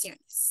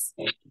diversiones.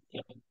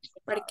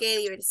 Parque de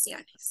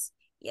diversiones.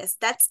 Yes,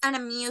 that's an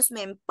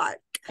amusement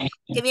park.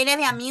 Que viene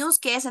de amuse,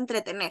 que es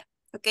entretener.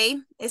 ¿Ok?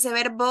 Ese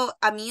verbo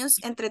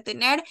amuse,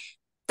 entretener.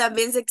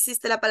 También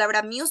existe la palabra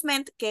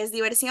amusement, que es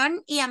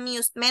diversión, y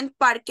amusement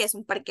park, que es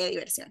un parque de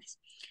diversiones.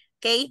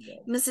 ¿Ok?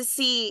 No sé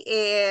si,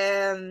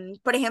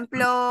 por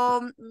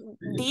ejemplo,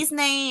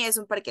 Disney es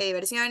un parque de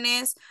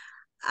diversiones.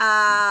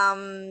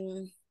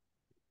 Ay,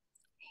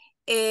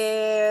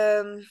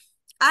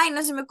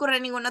 no se me ocurre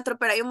ningún otro,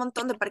 pero hay un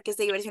montón de parques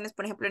de diversiones,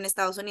 por ejemplo, en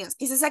Estados Unidos.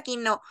 Quizás aquí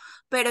no,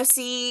 pero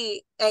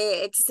sí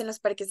existen los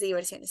parques de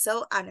diversiones.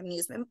 So, an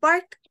amusement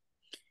park.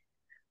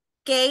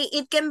 Okay,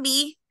 it can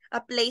be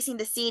a place in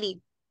the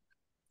city.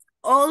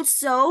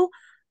 Also,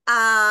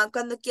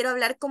 cuando quiero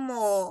hablar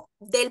como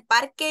del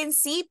parque en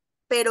sí,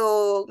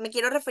 pero me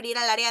quiero referir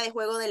al área de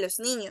juego de los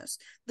niños.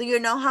 Do you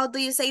know how do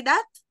you say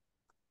that?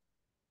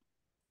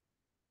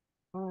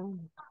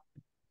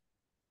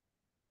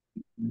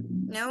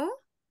 No?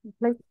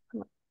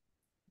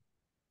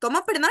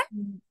 ¿Cómo, perdón?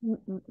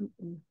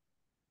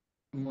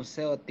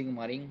 Museo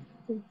Tinmarín.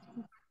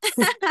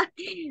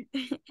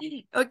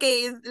 Ok,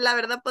 la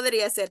verdad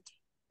podría ser,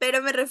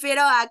 pero me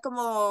refiero a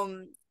como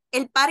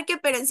el parque,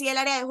 pero en sí el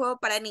área de juego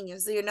para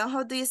niños. Do you know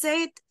how do you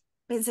say it?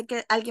 Pensé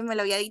que alguien me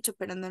lo había dicho,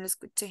 pero no lo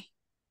escuché.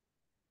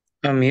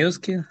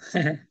 Amusement.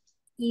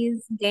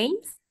 Is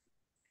games.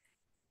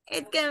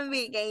 It can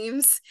be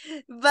games,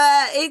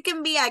 but it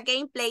can be a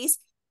game place.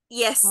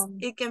 Yes,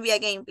 it can be a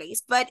game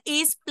place, but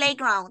it's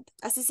playground,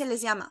 así se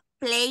les llama,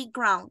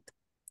 playground.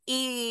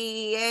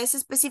 Y es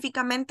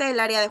específicamente el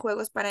área de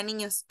juegos para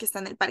niños que está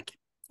en el parque.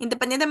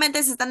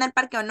 Independientemente si están en el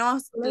parque o no,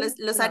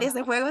 los áreas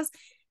de juegos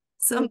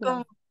son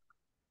como,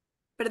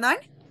 ¿perdón?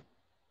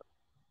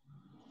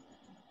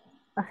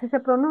 Así se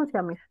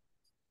pronuncia, Miss.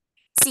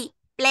 Sí,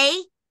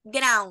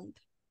 playground,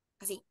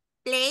 así,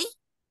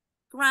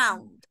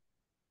 playground,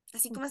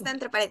 así como Ok, está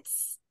entre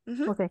paréntesis.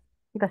 Ujú. ok,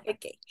 gracias.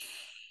 Okay.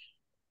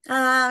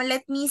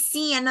 Let me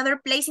see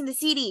another place in the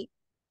city.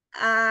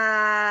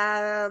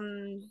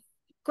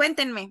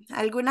 Cuéntenme,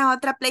 ¿alguna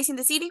otra place in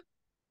the city?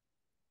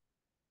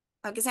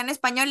 Aunque sea en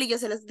español y yo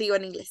se los digo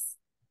en inglés.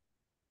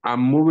 A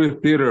movie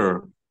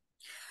theater.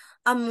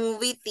 A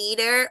movie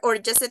theater or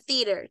just a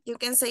theater. You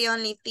can say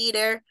only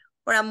theater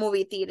or a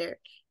movie theater.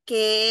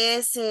 Que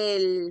es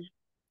el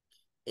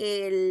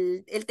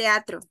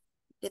teatro.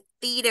 The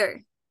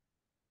theater.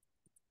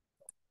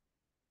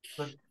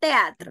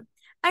 Teatro.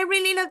 I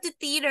really love the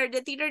theater.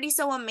 The theater is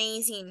so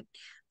amazing.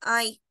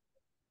 Ay,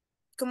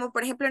 como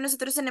por ejemplo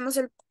nosotros tenemos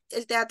el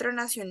Teatro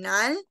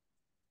Nacional.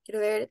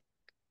 Quiero ver,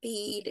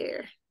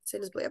 theater. Se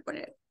los voy a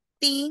poner.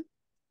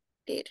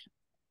 Theater.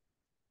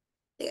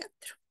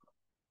 Teatro.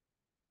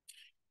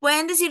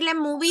 Pueden decirle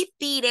movie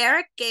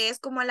theater, que es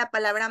como la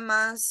palabra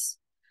más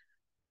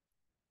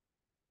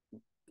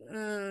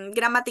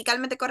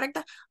gramaticalmente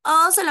correcta,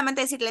 o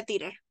solamente decirle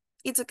theater.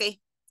 It's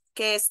okay,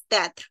 que es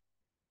teatro.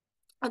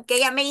 Ok,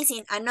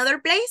 amazing.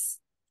 Another place.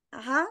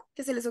 Ajá,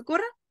 ¿qué se les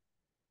ocurra?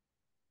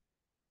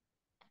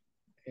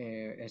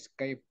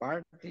 Skate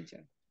park,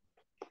 teacher.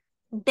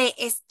 The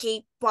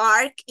skate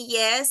park,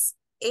 yes.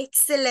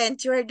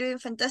 Excellent. You are doing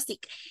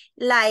fantastic.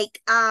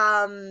 Like,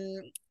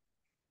 ay,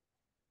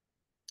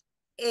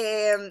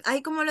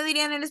 ¿cómo lo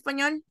dirían en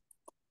español?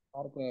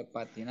 Parque de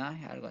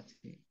patinaje, algo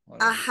así.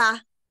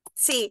 Ajá,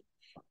 sí.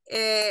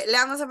 Le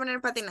vamos a poner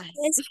patinaje.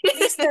 Es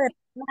pista de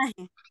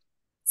patinaje.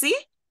 ¿Sí?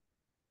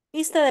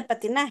 Pista de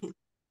patinaje.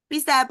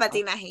 Pista de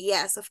patinaje,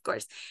 yes, of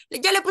course.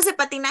 Yo le puse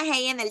patinaje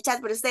ahí en el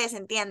chat, pero ustedes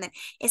entienden.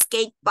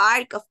 Skate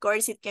park, of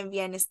course, it can be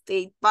an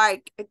skate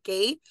park,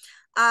 okay?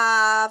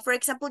 For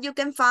example, you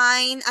can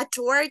find a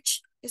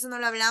church. Eso no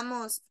lo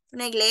hablamos.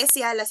 Una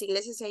iglesia, las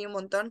iglesias sí hay un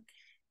montón.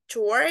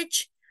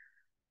 Church.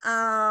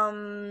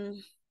 I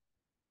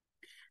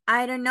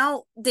don't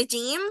know. The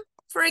gym,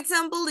 for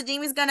example, the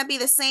gym is gonna be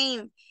the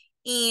same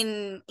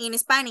in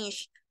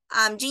Spanish.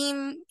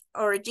 Gym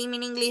or gym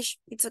in English,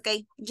 it's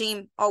okay.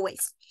 Gym,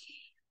 always.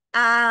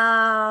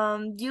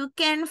 You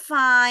can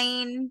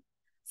find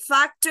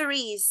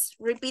factories.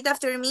 Repeat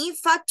after me,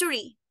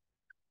 factory.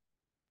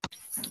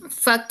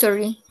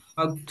 Factory.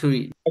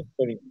 Factory.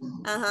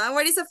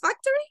 What is a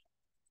factory?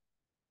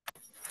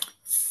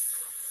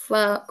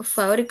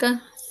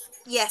 Fábrica.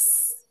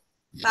 Yes,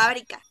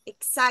 fábrica,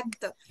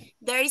 exacto.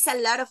 There is a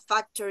lot of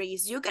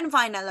factories. You can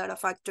find a lot of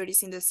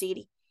factories in the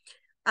city.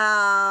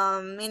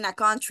 In a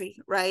country,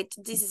 right?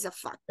 This is a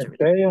factory.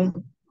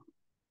 Stadium.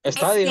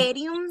 Estadio.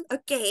 Stadium,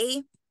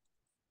 okay.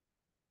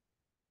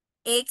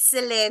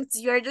 Excellent.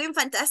 You are doing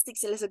fantastic.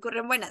 Se les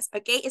ocurren buenas,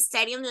 okay?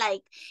 Stadium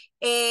like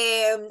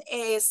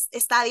es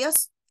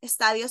estadios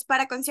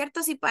para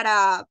conciertos y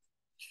para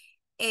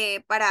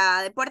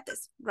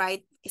deportes,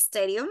 right?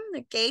 Stadium,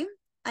 okay.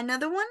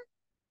 Another one?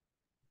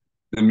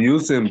 The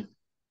museum.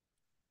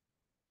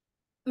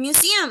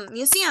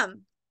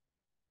 Museum.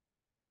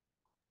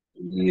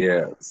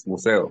 Yes,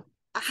 museo.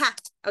 Ajá,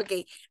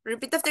 okay.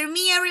 Repeat after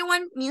me,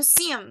 everyone.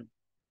 Museum.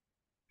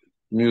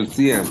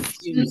 Museum.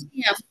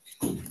 Museum.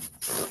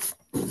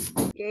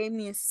 Okay,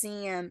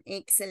 museum.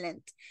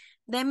 Excellent.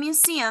 The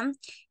museum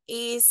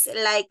is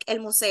like el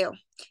museo.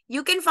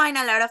 You can find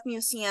a lot of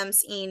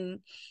museums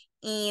in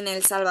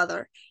El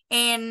Salvador.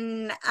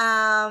 And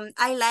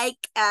I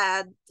like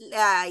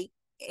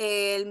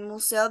el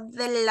Museo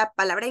de la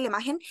Palabra y la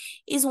Imagen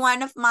is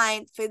one of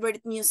my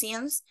favorite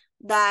museums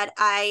that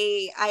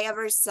I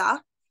ever saw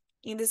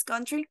in this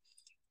country.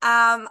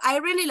 I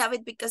really love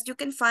it because you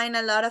can find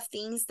a lot of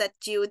things that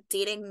you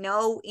didn't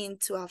know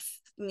into a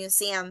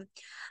museum.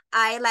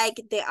 I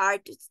like the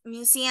art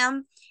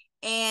museum,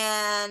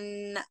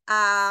 and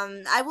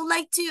I would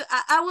like to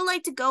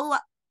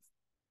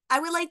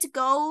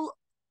go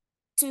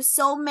to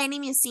so many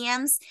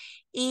museums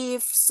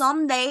if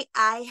someday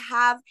I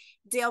have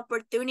the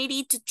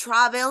opportunity to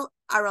travel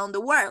around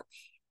the world.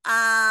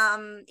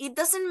 It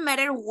doesn't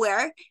matter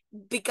where,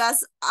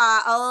 because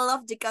all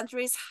of the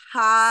countries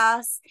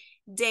has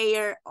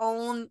their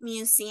own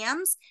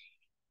museums.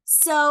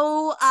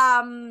 So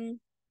I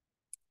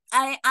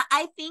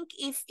think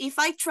if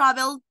I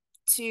travel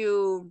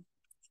to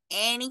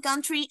any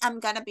country, I'm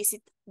gonna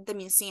visit the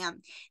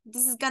museum.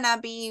 This is gonna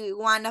be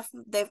one of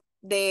the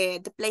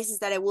places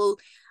that I will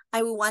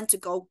want to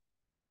go.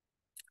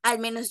 Al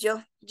menos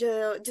yo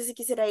sí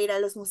quisiera ir a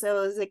los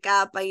museos de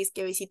cada país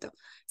que visito.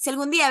 Si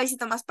algún día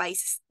visito más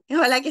países,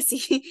 ojalá que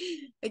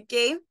sí.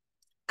 Ok.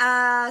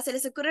 ¿Se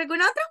les ocurre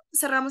algún otro?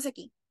 Cerramos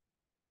aquí.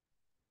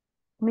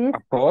 Miss,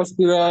 A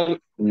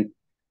hospital.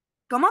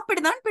 ¿Cómo?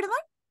 Perdón, perdón.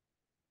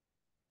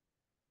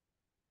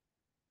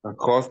 A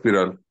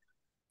hospital.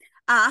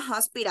 Ah,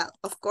 hospital.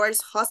 Of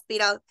course,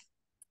 hospital.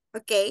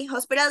 Okay,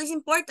 hospital is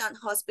important.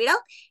 Hospital,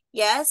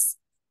 yes.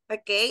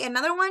 Okay,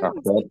 another one. A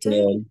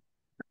hospital.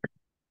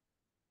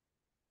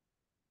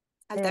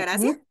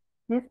 Altagracia.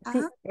 Miss, sí,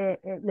 Ajá.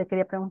 le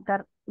quería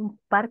preguntar, un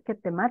parque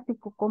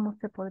temático, ¿cómo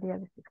se podría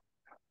decir?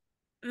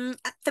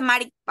 A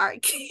thematic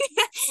park.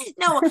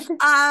 No,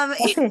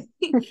 Así.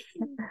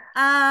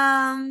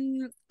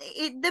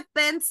 it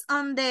depends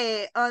on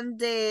the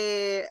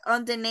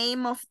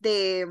name of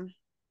the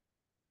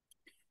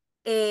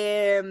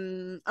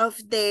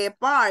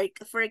park.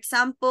 For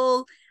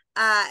example,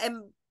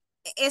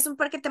 es un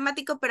parque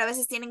temático, pero a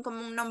veces tienen como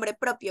un nombre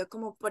propio,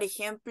 como por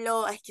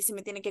ejemplo, es que se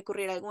me tiene que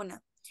ocurrir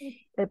alguna.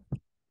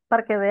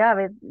 Parque de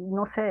aves,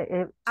 no sé,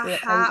 hay,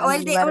 Ajá, o hay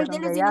el de, o lugares el de donde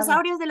los hay aves.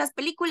 dinosaurios de las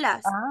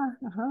películas. Ah,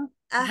 ajá,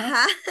 ajá.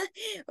 Ajá.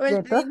 O Y el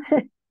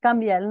entonces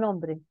cambia el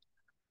nombre,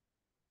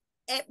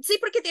 sí,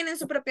 porque tienen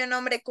su propio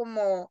nombre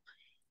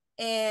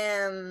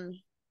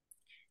em,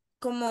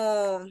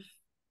 como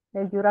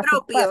el Jurassic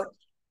Park. propio.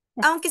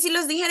 Aunque si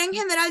los dijera en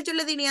general, yo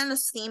le diría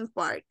los theme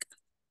park.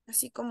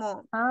 Así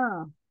como,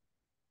 Ah,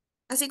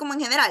 así como en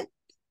general.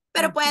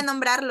 Pero pueden ujú.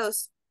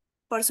 nombrarlos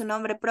por su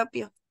nombre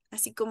propio.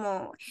 Así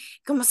como,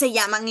 ¿cómo se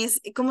llaman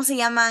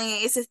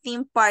ese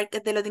theme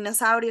park de los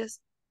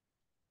dinosaurios?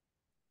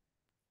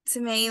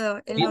 Se me ha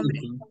ido el nombre.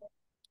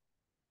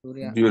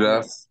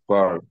 Jurassic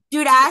Park.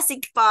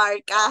 Jurassic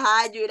Park,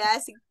 ajá,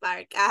 Jurassic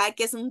Park, ajá,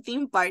 que es un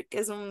theme park, que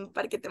es un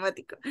parque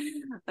temático.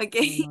 Ok,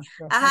 No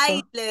sé, ajá, y,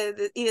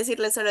 ok.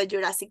 decirle solo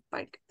Jurassic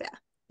Park,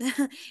 vea.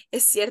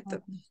 Es cierto.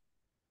 Ujú.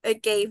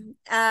 Ok,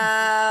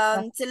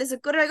 Ah, ¿se les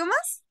ocurre algo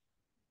más?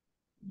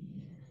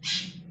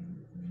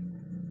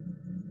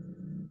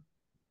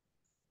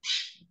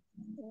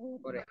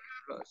 Por ejemplo,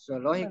 bueno,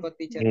 zoológico,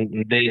 teacher.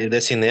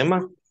 De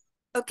cinema.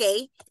 Ok,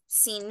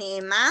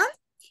 cinema.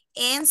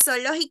 En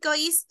zoológico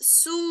is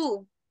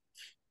zoo.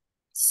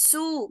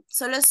 Zoo,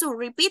 solo zoo.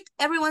 Repeat,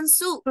 everyone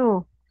zoo.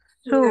 su,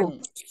 su,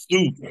 Zoom.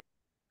 Sí.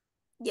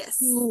 Yes.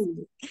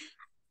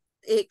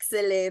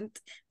 Excellent.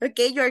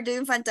 Okay, you are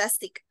doing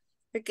fantastic.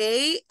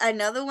 Okay,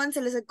 another one,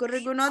 ¿se les ocurre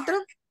algún otro?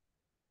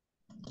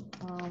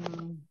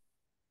 um,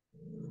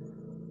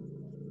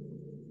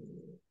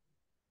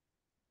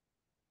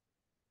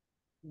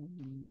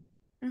 mm,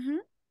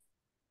 Ujú.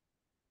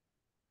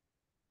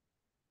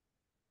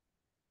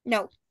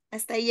 No,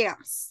 hasta ahí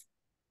llegamos.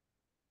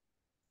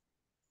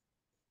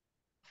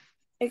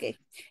 Ok,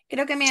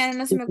 creo que mira,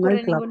 no se me Los ocurre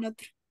nightclub. ningún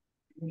otro.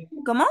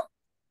 ¿Cómo?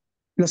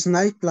 Los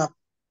nightclub.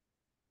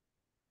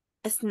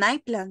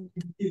 Snipeland.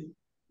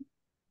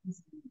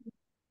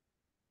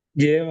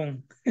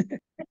 Llevan.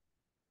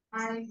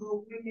 I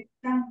Los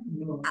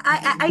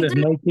don't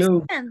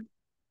nightclub. understand.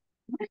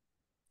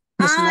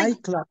 Los Ah,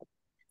 nightclub.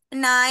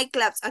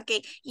 nightclubs.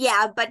 Okay,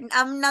 yeah, but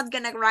I'm not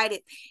gonna write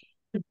it.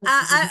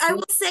 I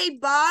will say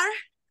bar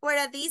or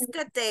a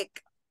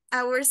discotheque.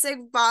 I will say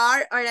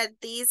bar or a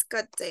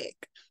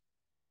discotheque.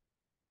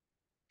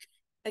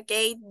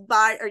 Okay,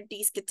 bar or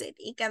discotheque.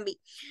 It can be.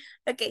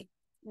 Okay,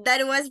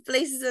 that was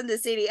places in the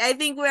city. I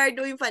think we are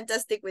doing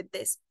fantastic with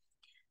this.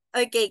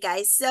 Okay,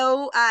 guys,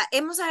 so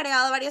hemos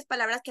agregado varias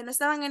palabras que no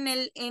estaban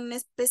en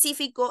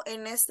específico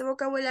en este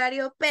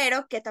vocabulario,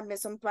 pero que también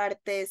son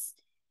partes,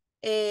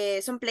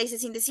 son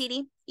places in the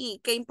city y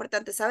qué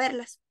importante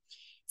saberlas.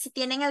 Si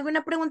tienen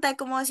alguna pregunta de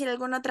cómo decir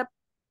alguna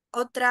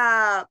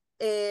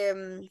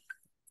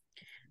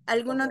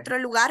algún otro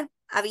lugar,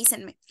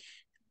 avísenme,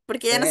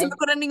 porque ya no se me Play,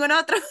 ocurre ningún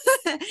otro.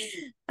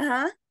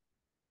 Ajá.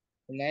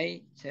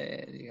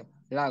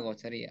 lago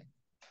sería.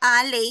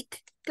 Ah,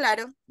 lake,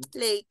 claro,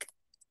 lake,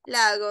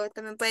 lago,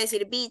 también puede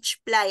decir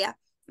beach, playa.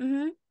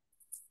 Ujú.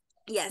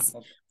 Yes.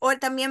 Ok. O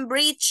también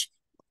bridge.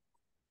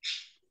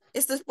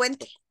 Esto es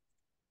puente.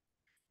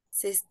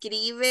 Se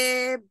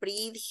escribe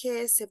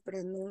bridge, se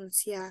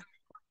pronuncia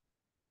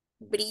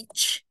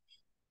bridge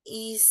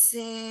y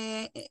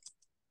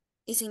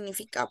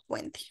significa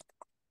puente.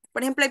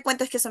 Por ejemplo, hay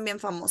puentes que son bien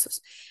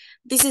famosos.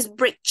 This is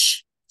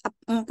bridge,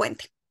 un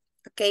puente.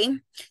 ¿Ok?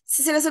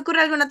 Si se les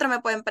ocurre algún otro, me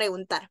pueden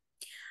preguntar.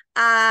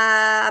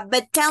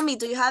 But tell me,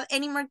 do you have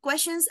any more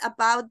questions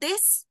about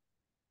this?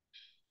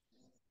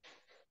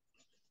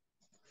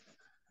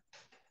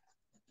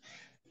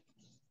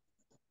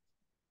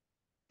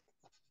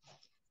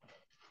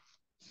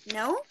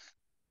 No?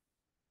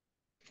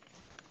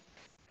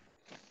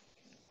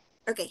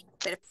 Ok,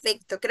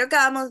 perfecto. Creo que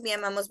vamos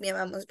bien, vamos bien,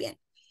 vamos bien.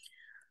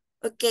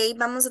 Ok,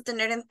 vamos a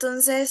tener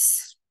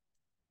entonces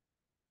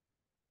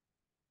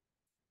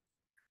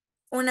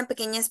una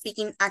pequeña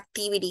speaking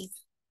activity.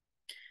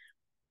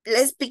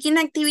 La speaking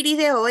activity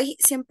de hoy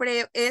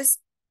siempre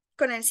es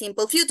con el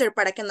simple future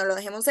para que no lo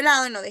dejemos de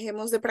lado y no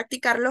dejemos de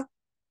practicarlo.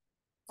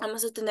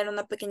 Vamos a tener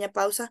una pequeña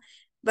pausa.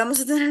 Vamos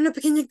a tener una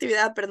pequeña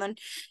actividad, perdón,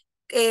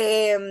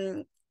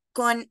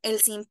 con el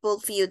simple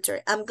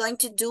future. I'm going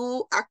to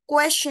do a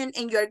question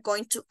and you're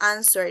going to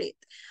answer it.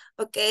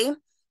 Okay?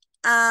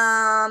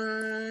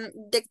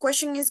 The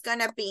question is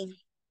gonna be,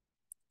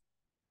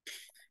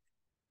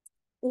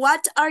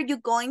 What are you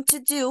going to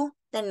do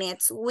the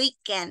next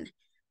weekend?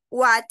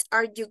 What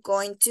are you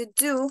going to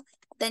do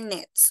the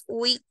next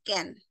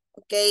weekend?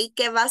 ¿Ok?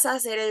 ¿Qué vas a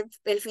hacer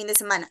el fin de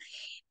semana?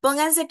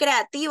 Pónganse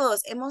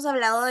creativos. Hemos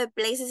hablado de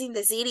places in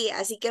the city,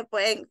 así que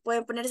pueden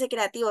ponerse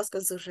creativos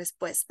con sus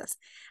respuestas.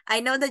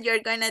 I know that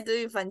you're going to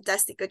do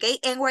fantastic, ¿ok?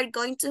 And we're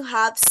going to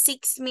have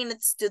 6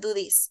 minutes to do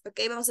this, ¿ok?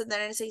 Vamos a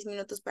tener 6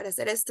 minutos para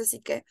hacer esto,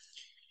 así que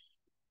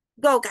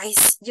go,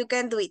 guys, you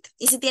can do it.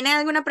 Y si tienen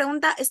alguna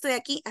pregunta, estoy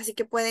aquí, así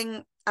que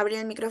pueden abrir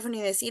el micrófono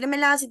y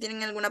decírmela. Si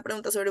tienen alguna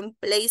pregunta sobre un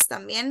place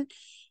también.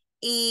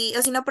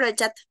 O si no, por el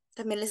chat,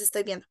 también les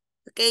estoy viendo.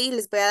 ¿Ok?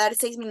 Les voy a dar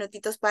 6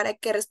 minutitos para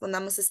que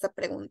respondamos esta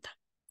pregunta.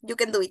 You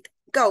can do it.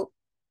 Go.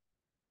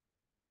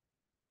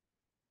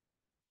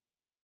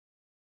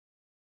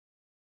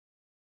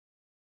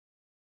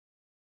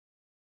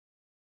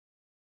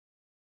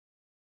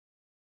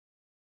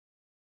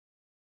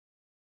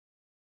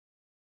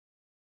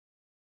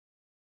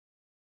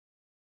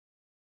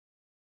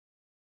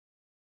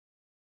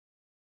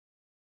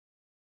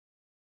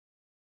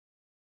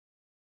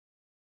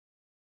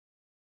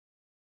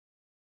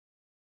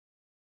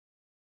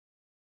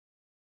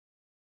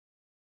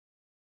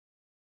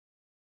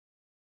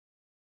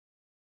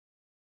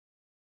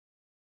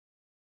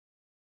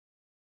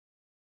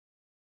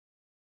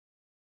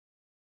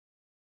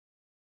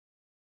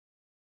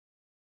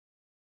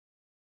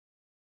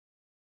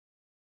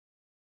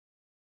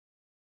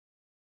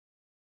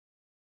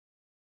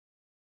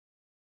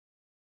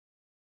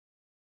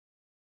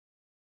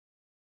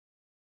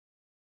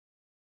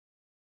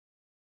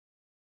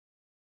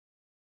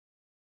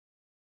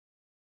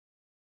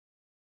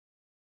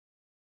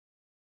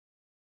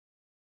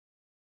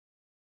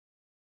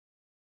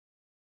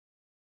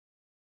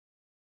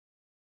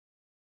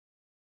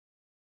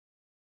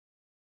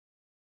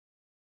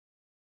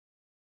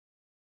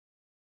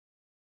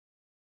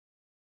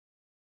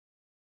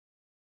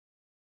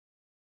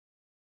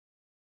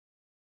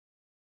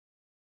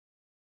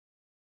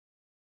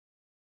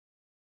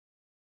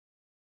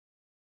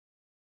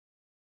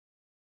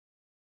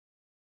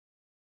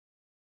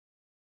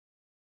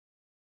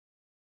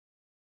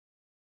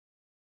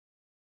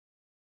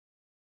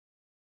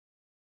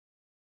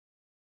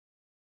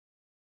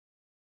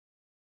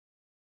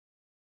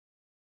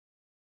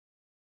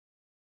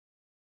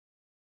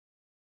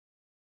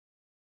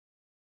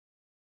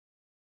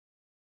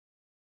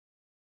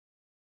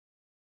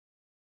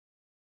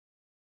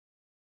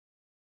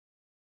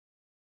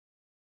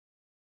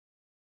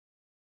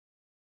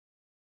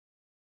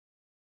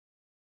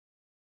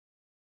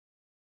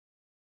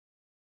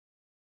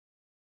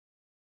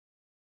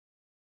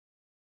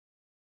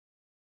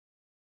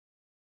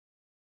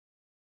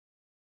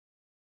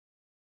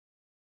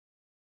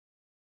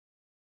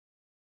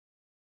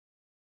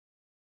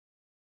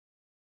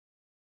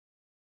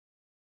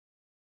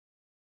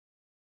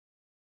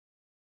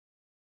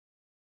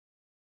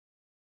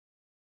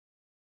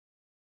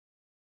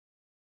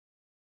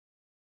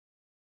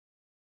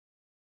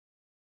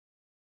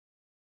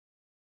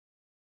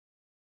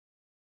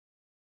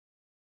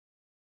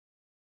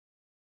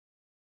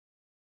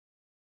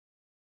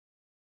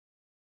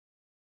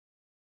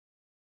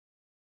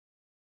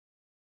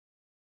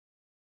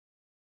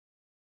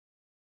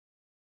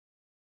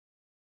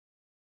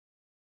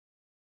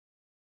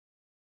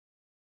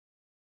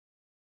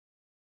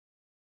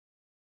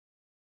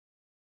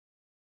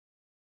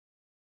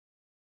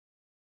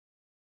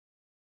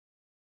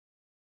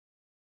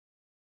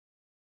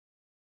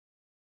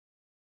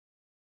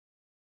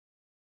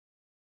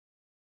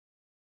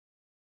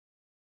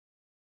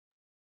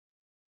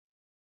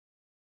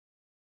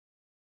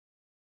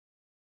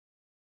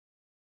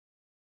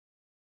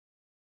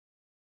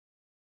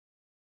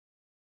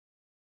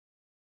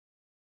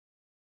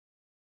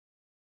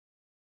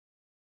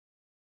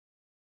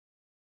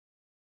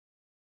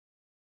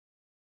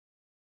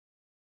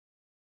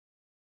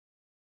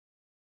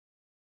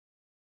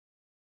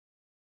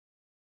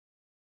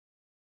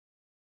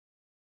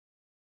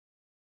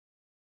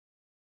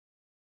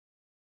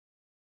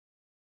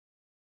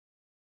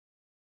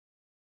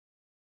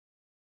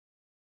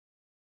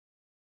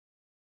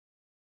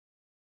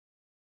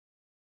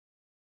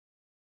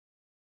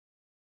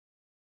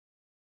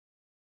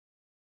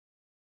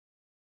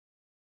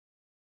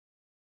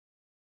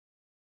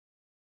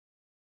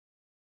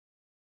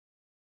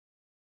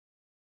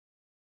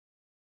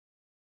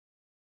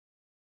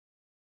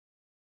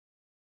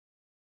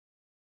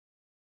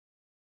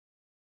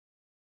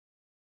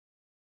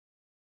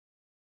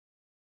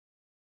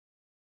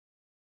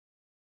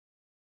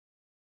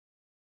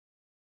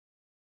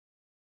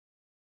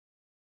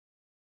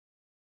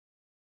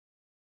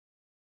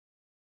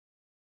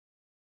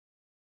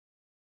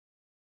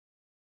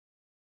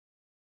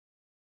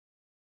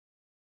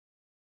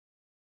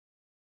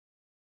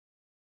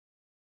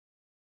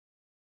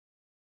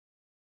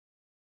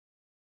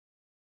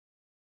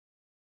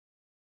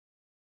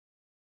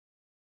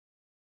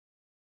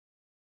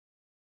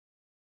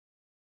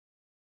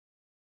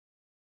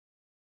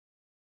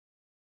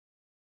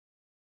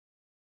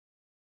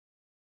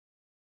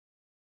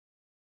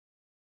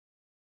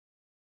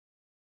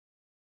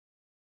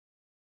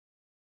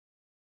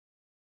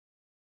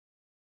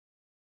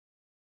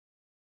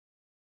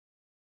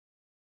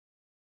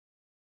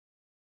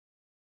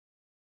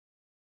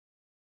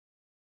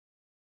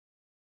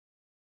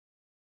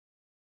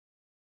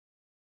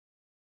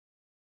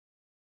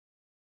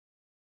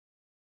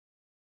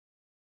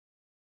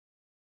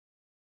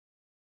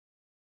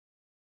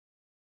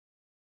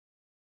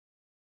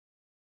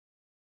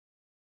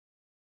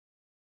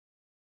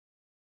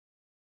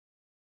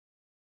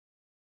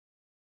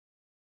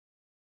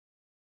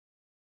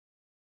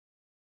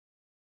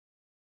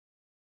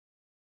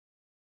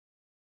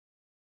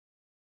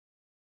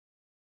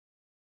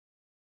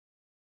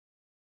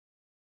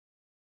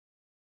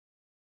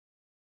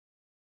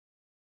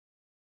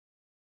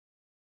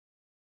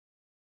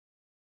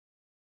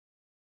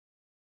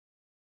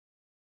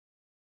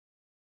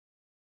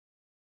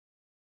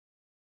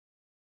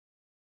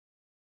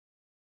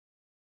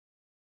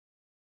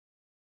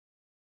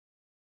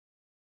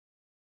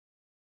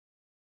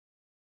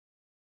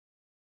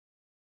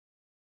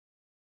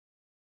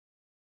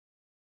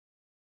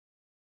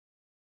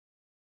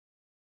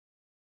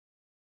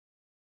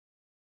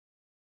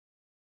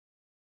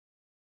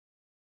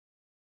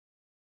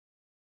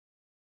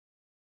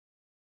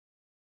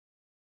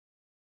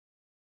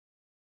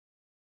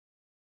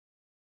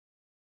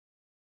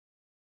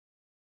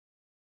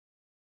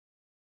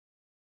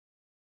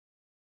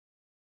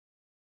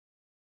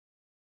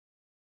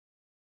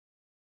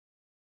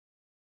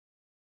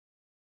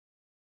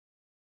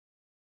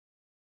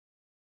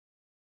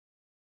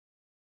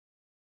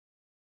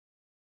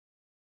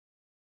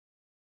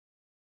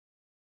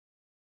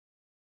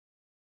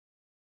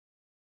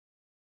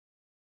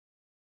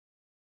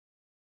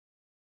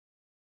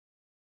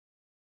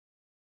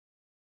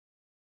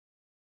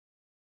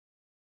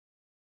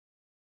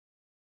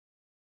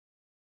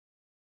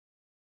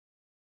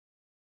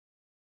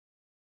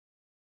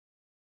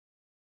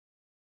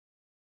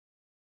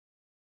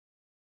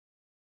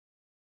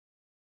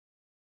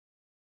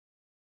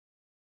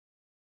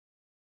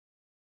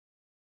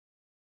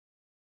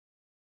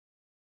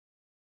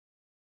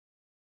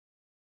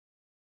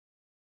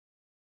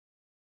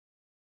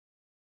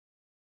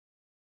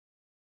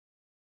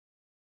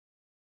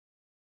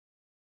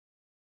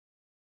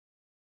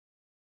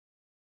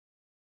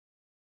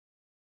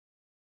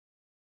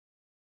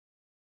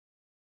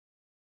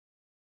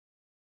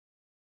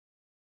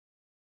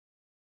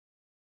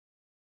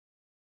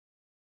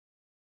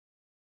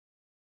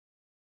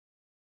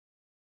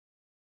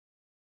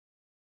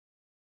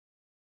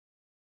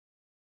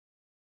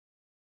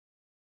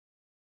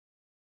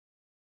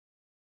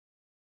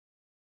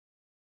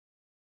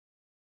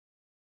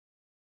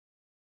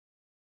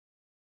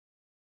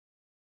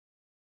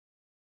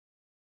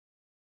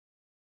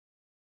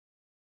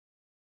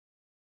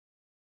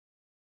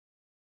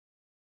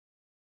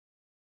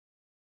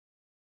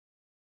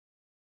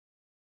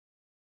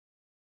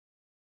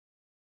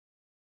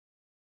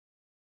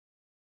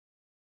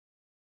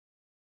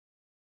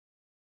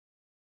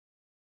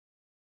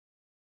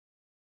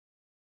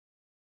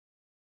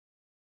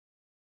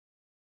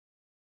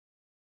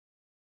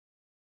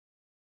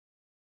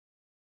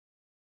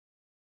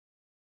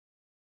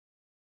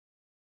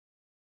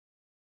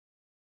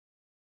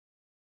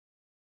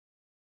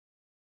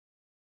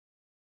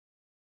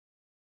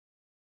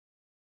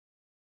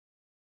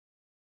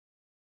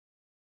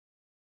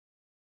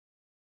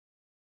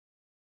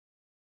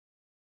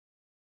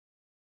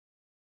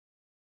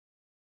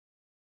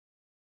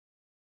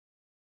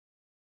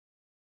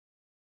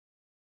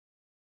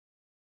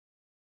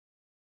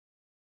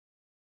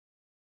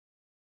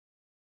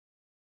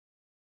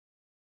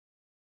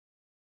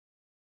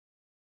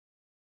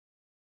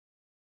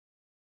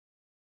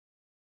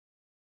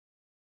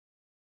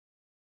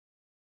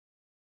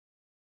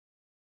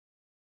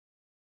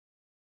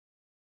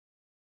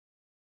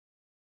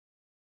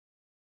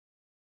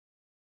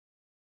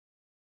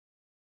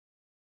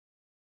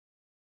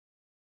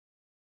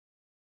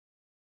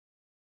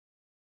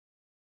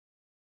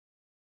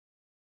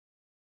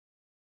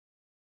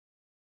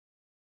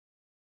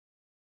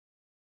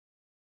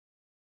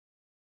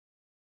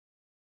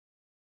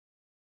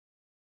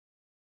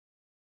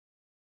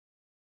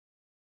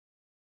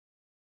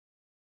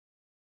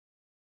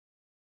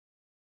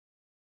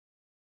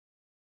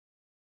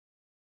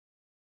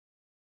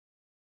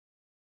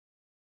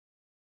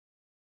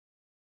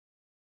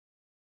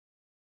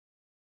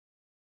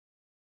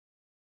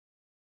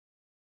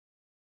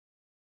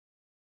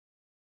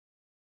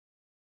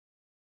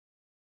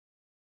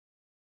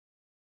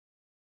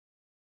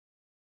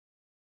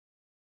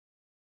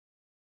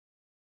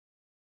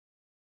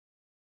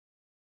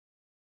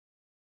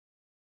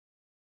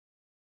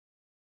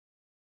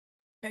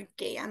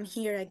 Okay, I'm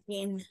here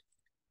again.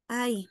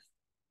 Ay,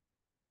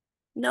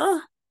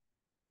 no.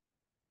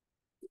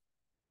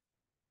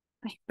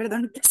 Ay,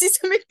 perdón, casi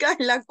se me cae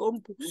la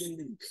compu.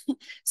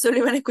 Solo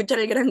iban a escuchar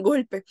el gran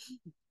golpe.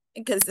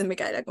 Casi se me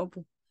cae la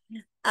compu.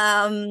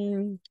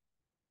 The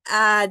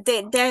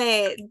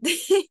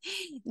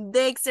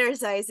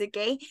exercise,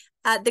 okay?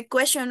 The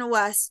question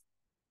was,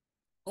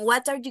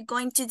 what are you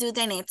going to do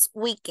the next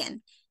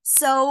weekend?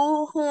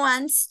 So, who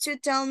wants to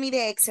tell me the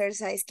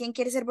exercise? ¿Quién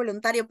quiere ser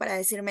voluntario para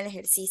decirme el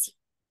ejercicio?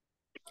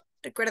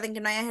 Recuerden que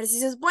no hay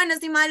ejercicios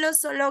buenos ni malos,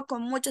 solo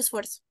con mucho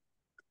esfuerzo.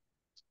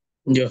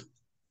 Yo.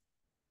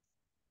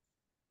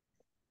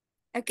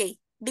 Ok,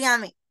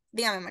 dígame,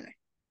 Manuel.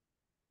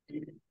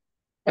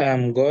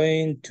 I'm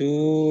going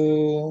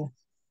to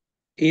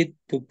eat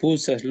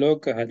pupusas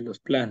locas a los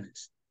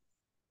planes.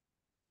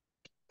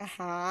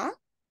 Ajá,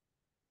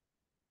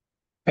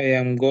 I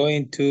am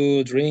going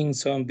to drink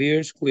some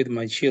beers with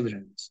my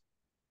children.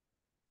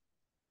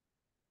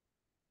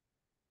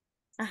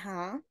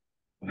 ajá,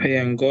 I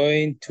am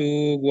going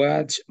to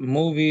watch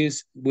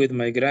movies with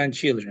my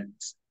grandchildren.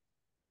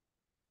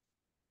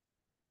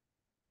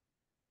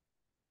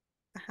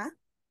 ajá.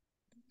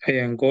 I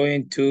am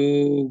going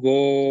to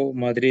go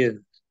Madrid,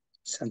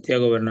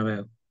 Santiago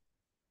Bernabéu.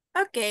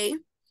 Ok,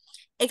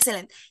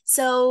 excelente.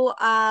 So,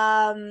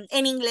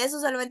 en inglés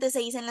usualmente se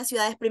dicen las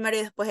ciudades primero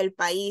y después el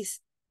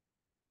país.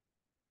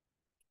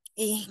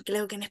 Y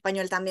creo que en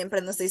español también,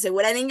 pero no estoy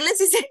segura. En inglés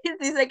sí, sí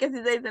sé que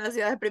sí se dicen las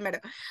ciudades primero.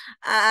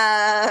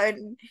 Ah,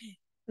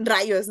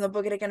 rayos, no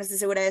puedo creer que no estoy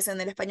segura de eso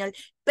en el español.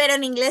 Pero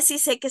en inglés sí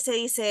sé que se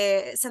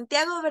dice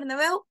Santiago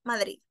Bernabéu,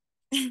 Madrid.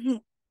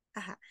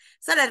 Ajá.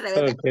 Solo al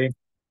revés. Okay.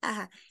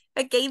 Ajá.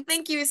 Okay,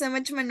 thank you so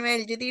much,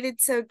 Manuel. You did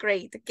it so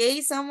great.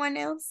 Okay, someone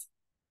else?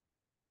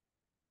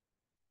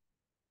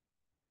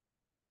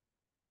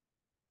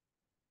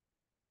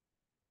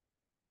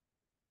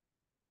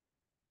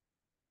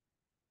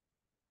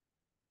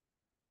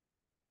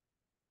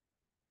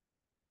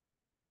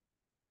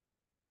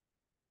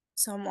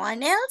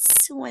 Someone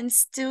else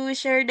wants to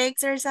share the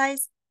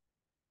exercise?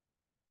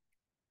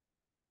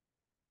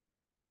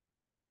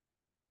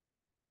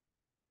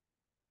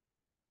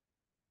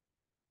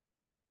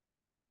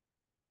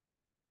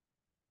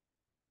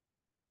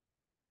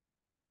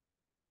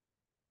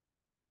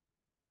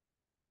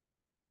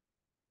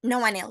 No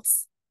one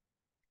else.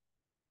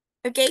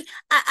 Okay,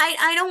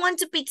 I don't want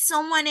to pick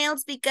someone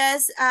else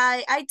because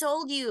I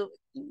told you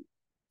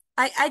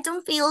I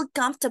don't feel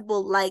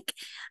comfortable like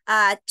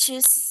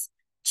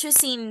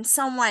choosing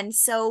someone.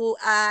 So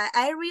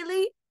I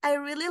really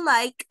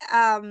like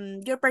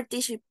your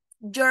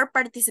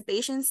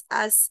participations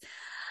as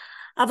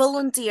a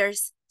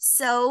volunteers.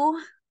 So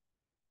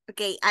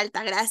okay,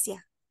 Alta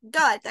Gracia. Go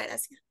Alta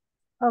Gracia.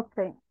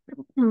 Okay.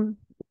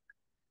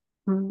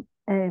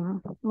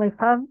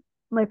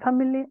 My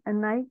family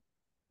and I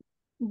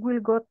will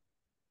go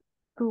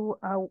to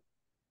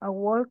a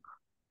walk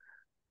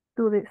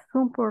to the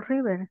Sumpo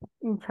River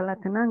in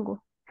Chalatenango.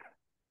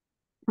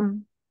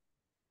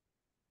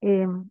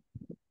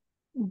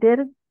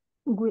 There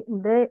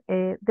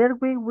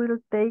we will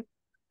take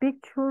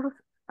pictures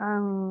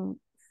and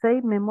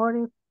save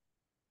memories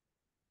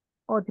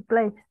of the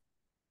place.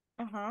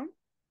 Uh-huh.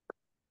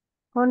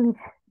 Only.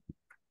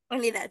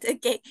 Only that.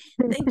 Okay.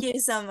 Thank you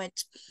so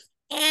much.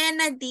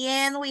 And at the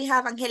end we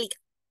have Angelica.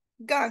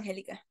 Go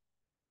Angelica.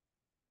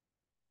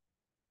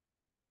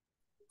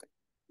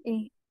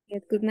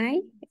 Good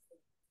night.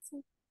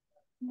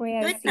 Voy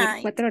a Good decir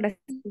night. 4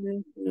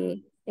 oraciones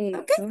que he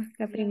Okay. hecho.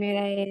 La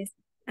primera es,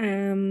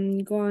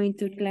 I'm going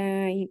to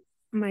clean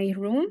my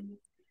room.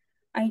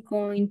 I'm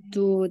going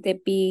to the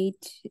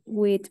beach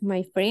with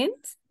my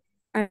friends.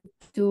 I'm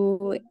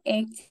to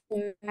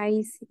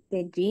exercise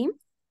the gym.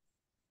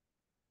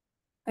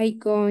 I'm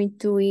going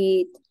to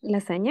eat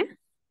lasagna.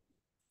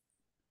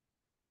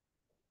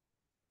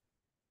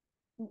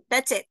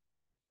 That's it.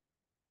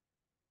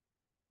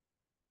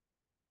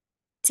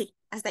 Sí,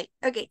 hasta ahí.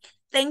 Ok,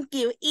 thank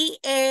you. Y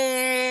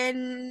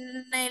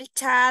en el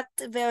chat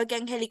veo que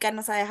Angélica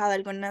nos ha dejado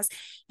algunos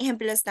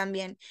ejemplos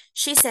también.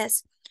 She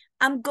says,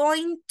 I'm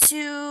going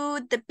to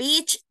the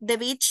beach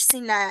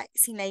sin la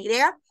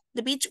Y,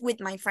 the beach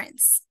with my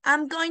friends.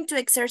 I'm going to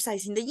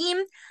exercise in the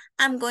gym.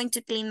 I'm going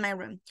to clean my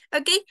room.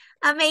 Okay,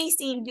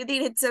 amazing. You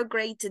did it so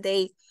great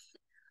today.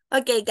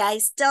 Okay,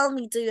 guys, tell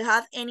me, do you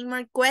have any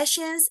more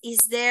questions?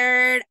 Is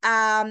there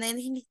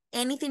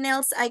anything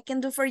else I can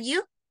do for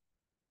you?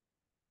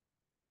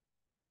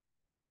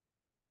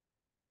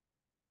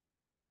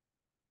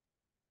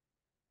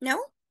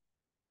 No?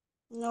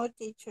 No,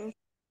 teacher.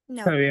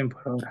 No. Está bien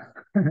por ahora.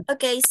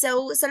 Ok,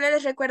 so solo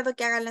les recuerdo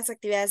que hagan las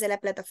actividades de la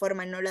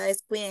plataforma, no la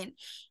descuiden.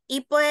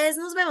 Y pues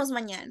nos vemos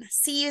mañana.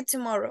 See you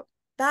tomorrow.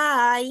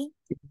 Bye.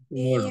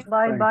 Tomorrow.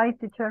 Bye, Bye. bye,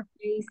 teacher.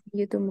 See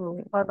you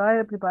tomorrow. Bye, bye,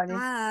 everybody.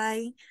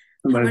 Bye.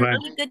 Have Bye a bye.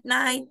 really good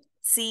night.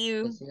 See Que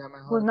you. siga Good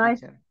mejor, night.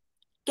 teacher.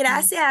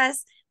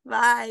 Gracias.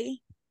 Bye.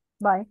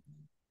 Bye.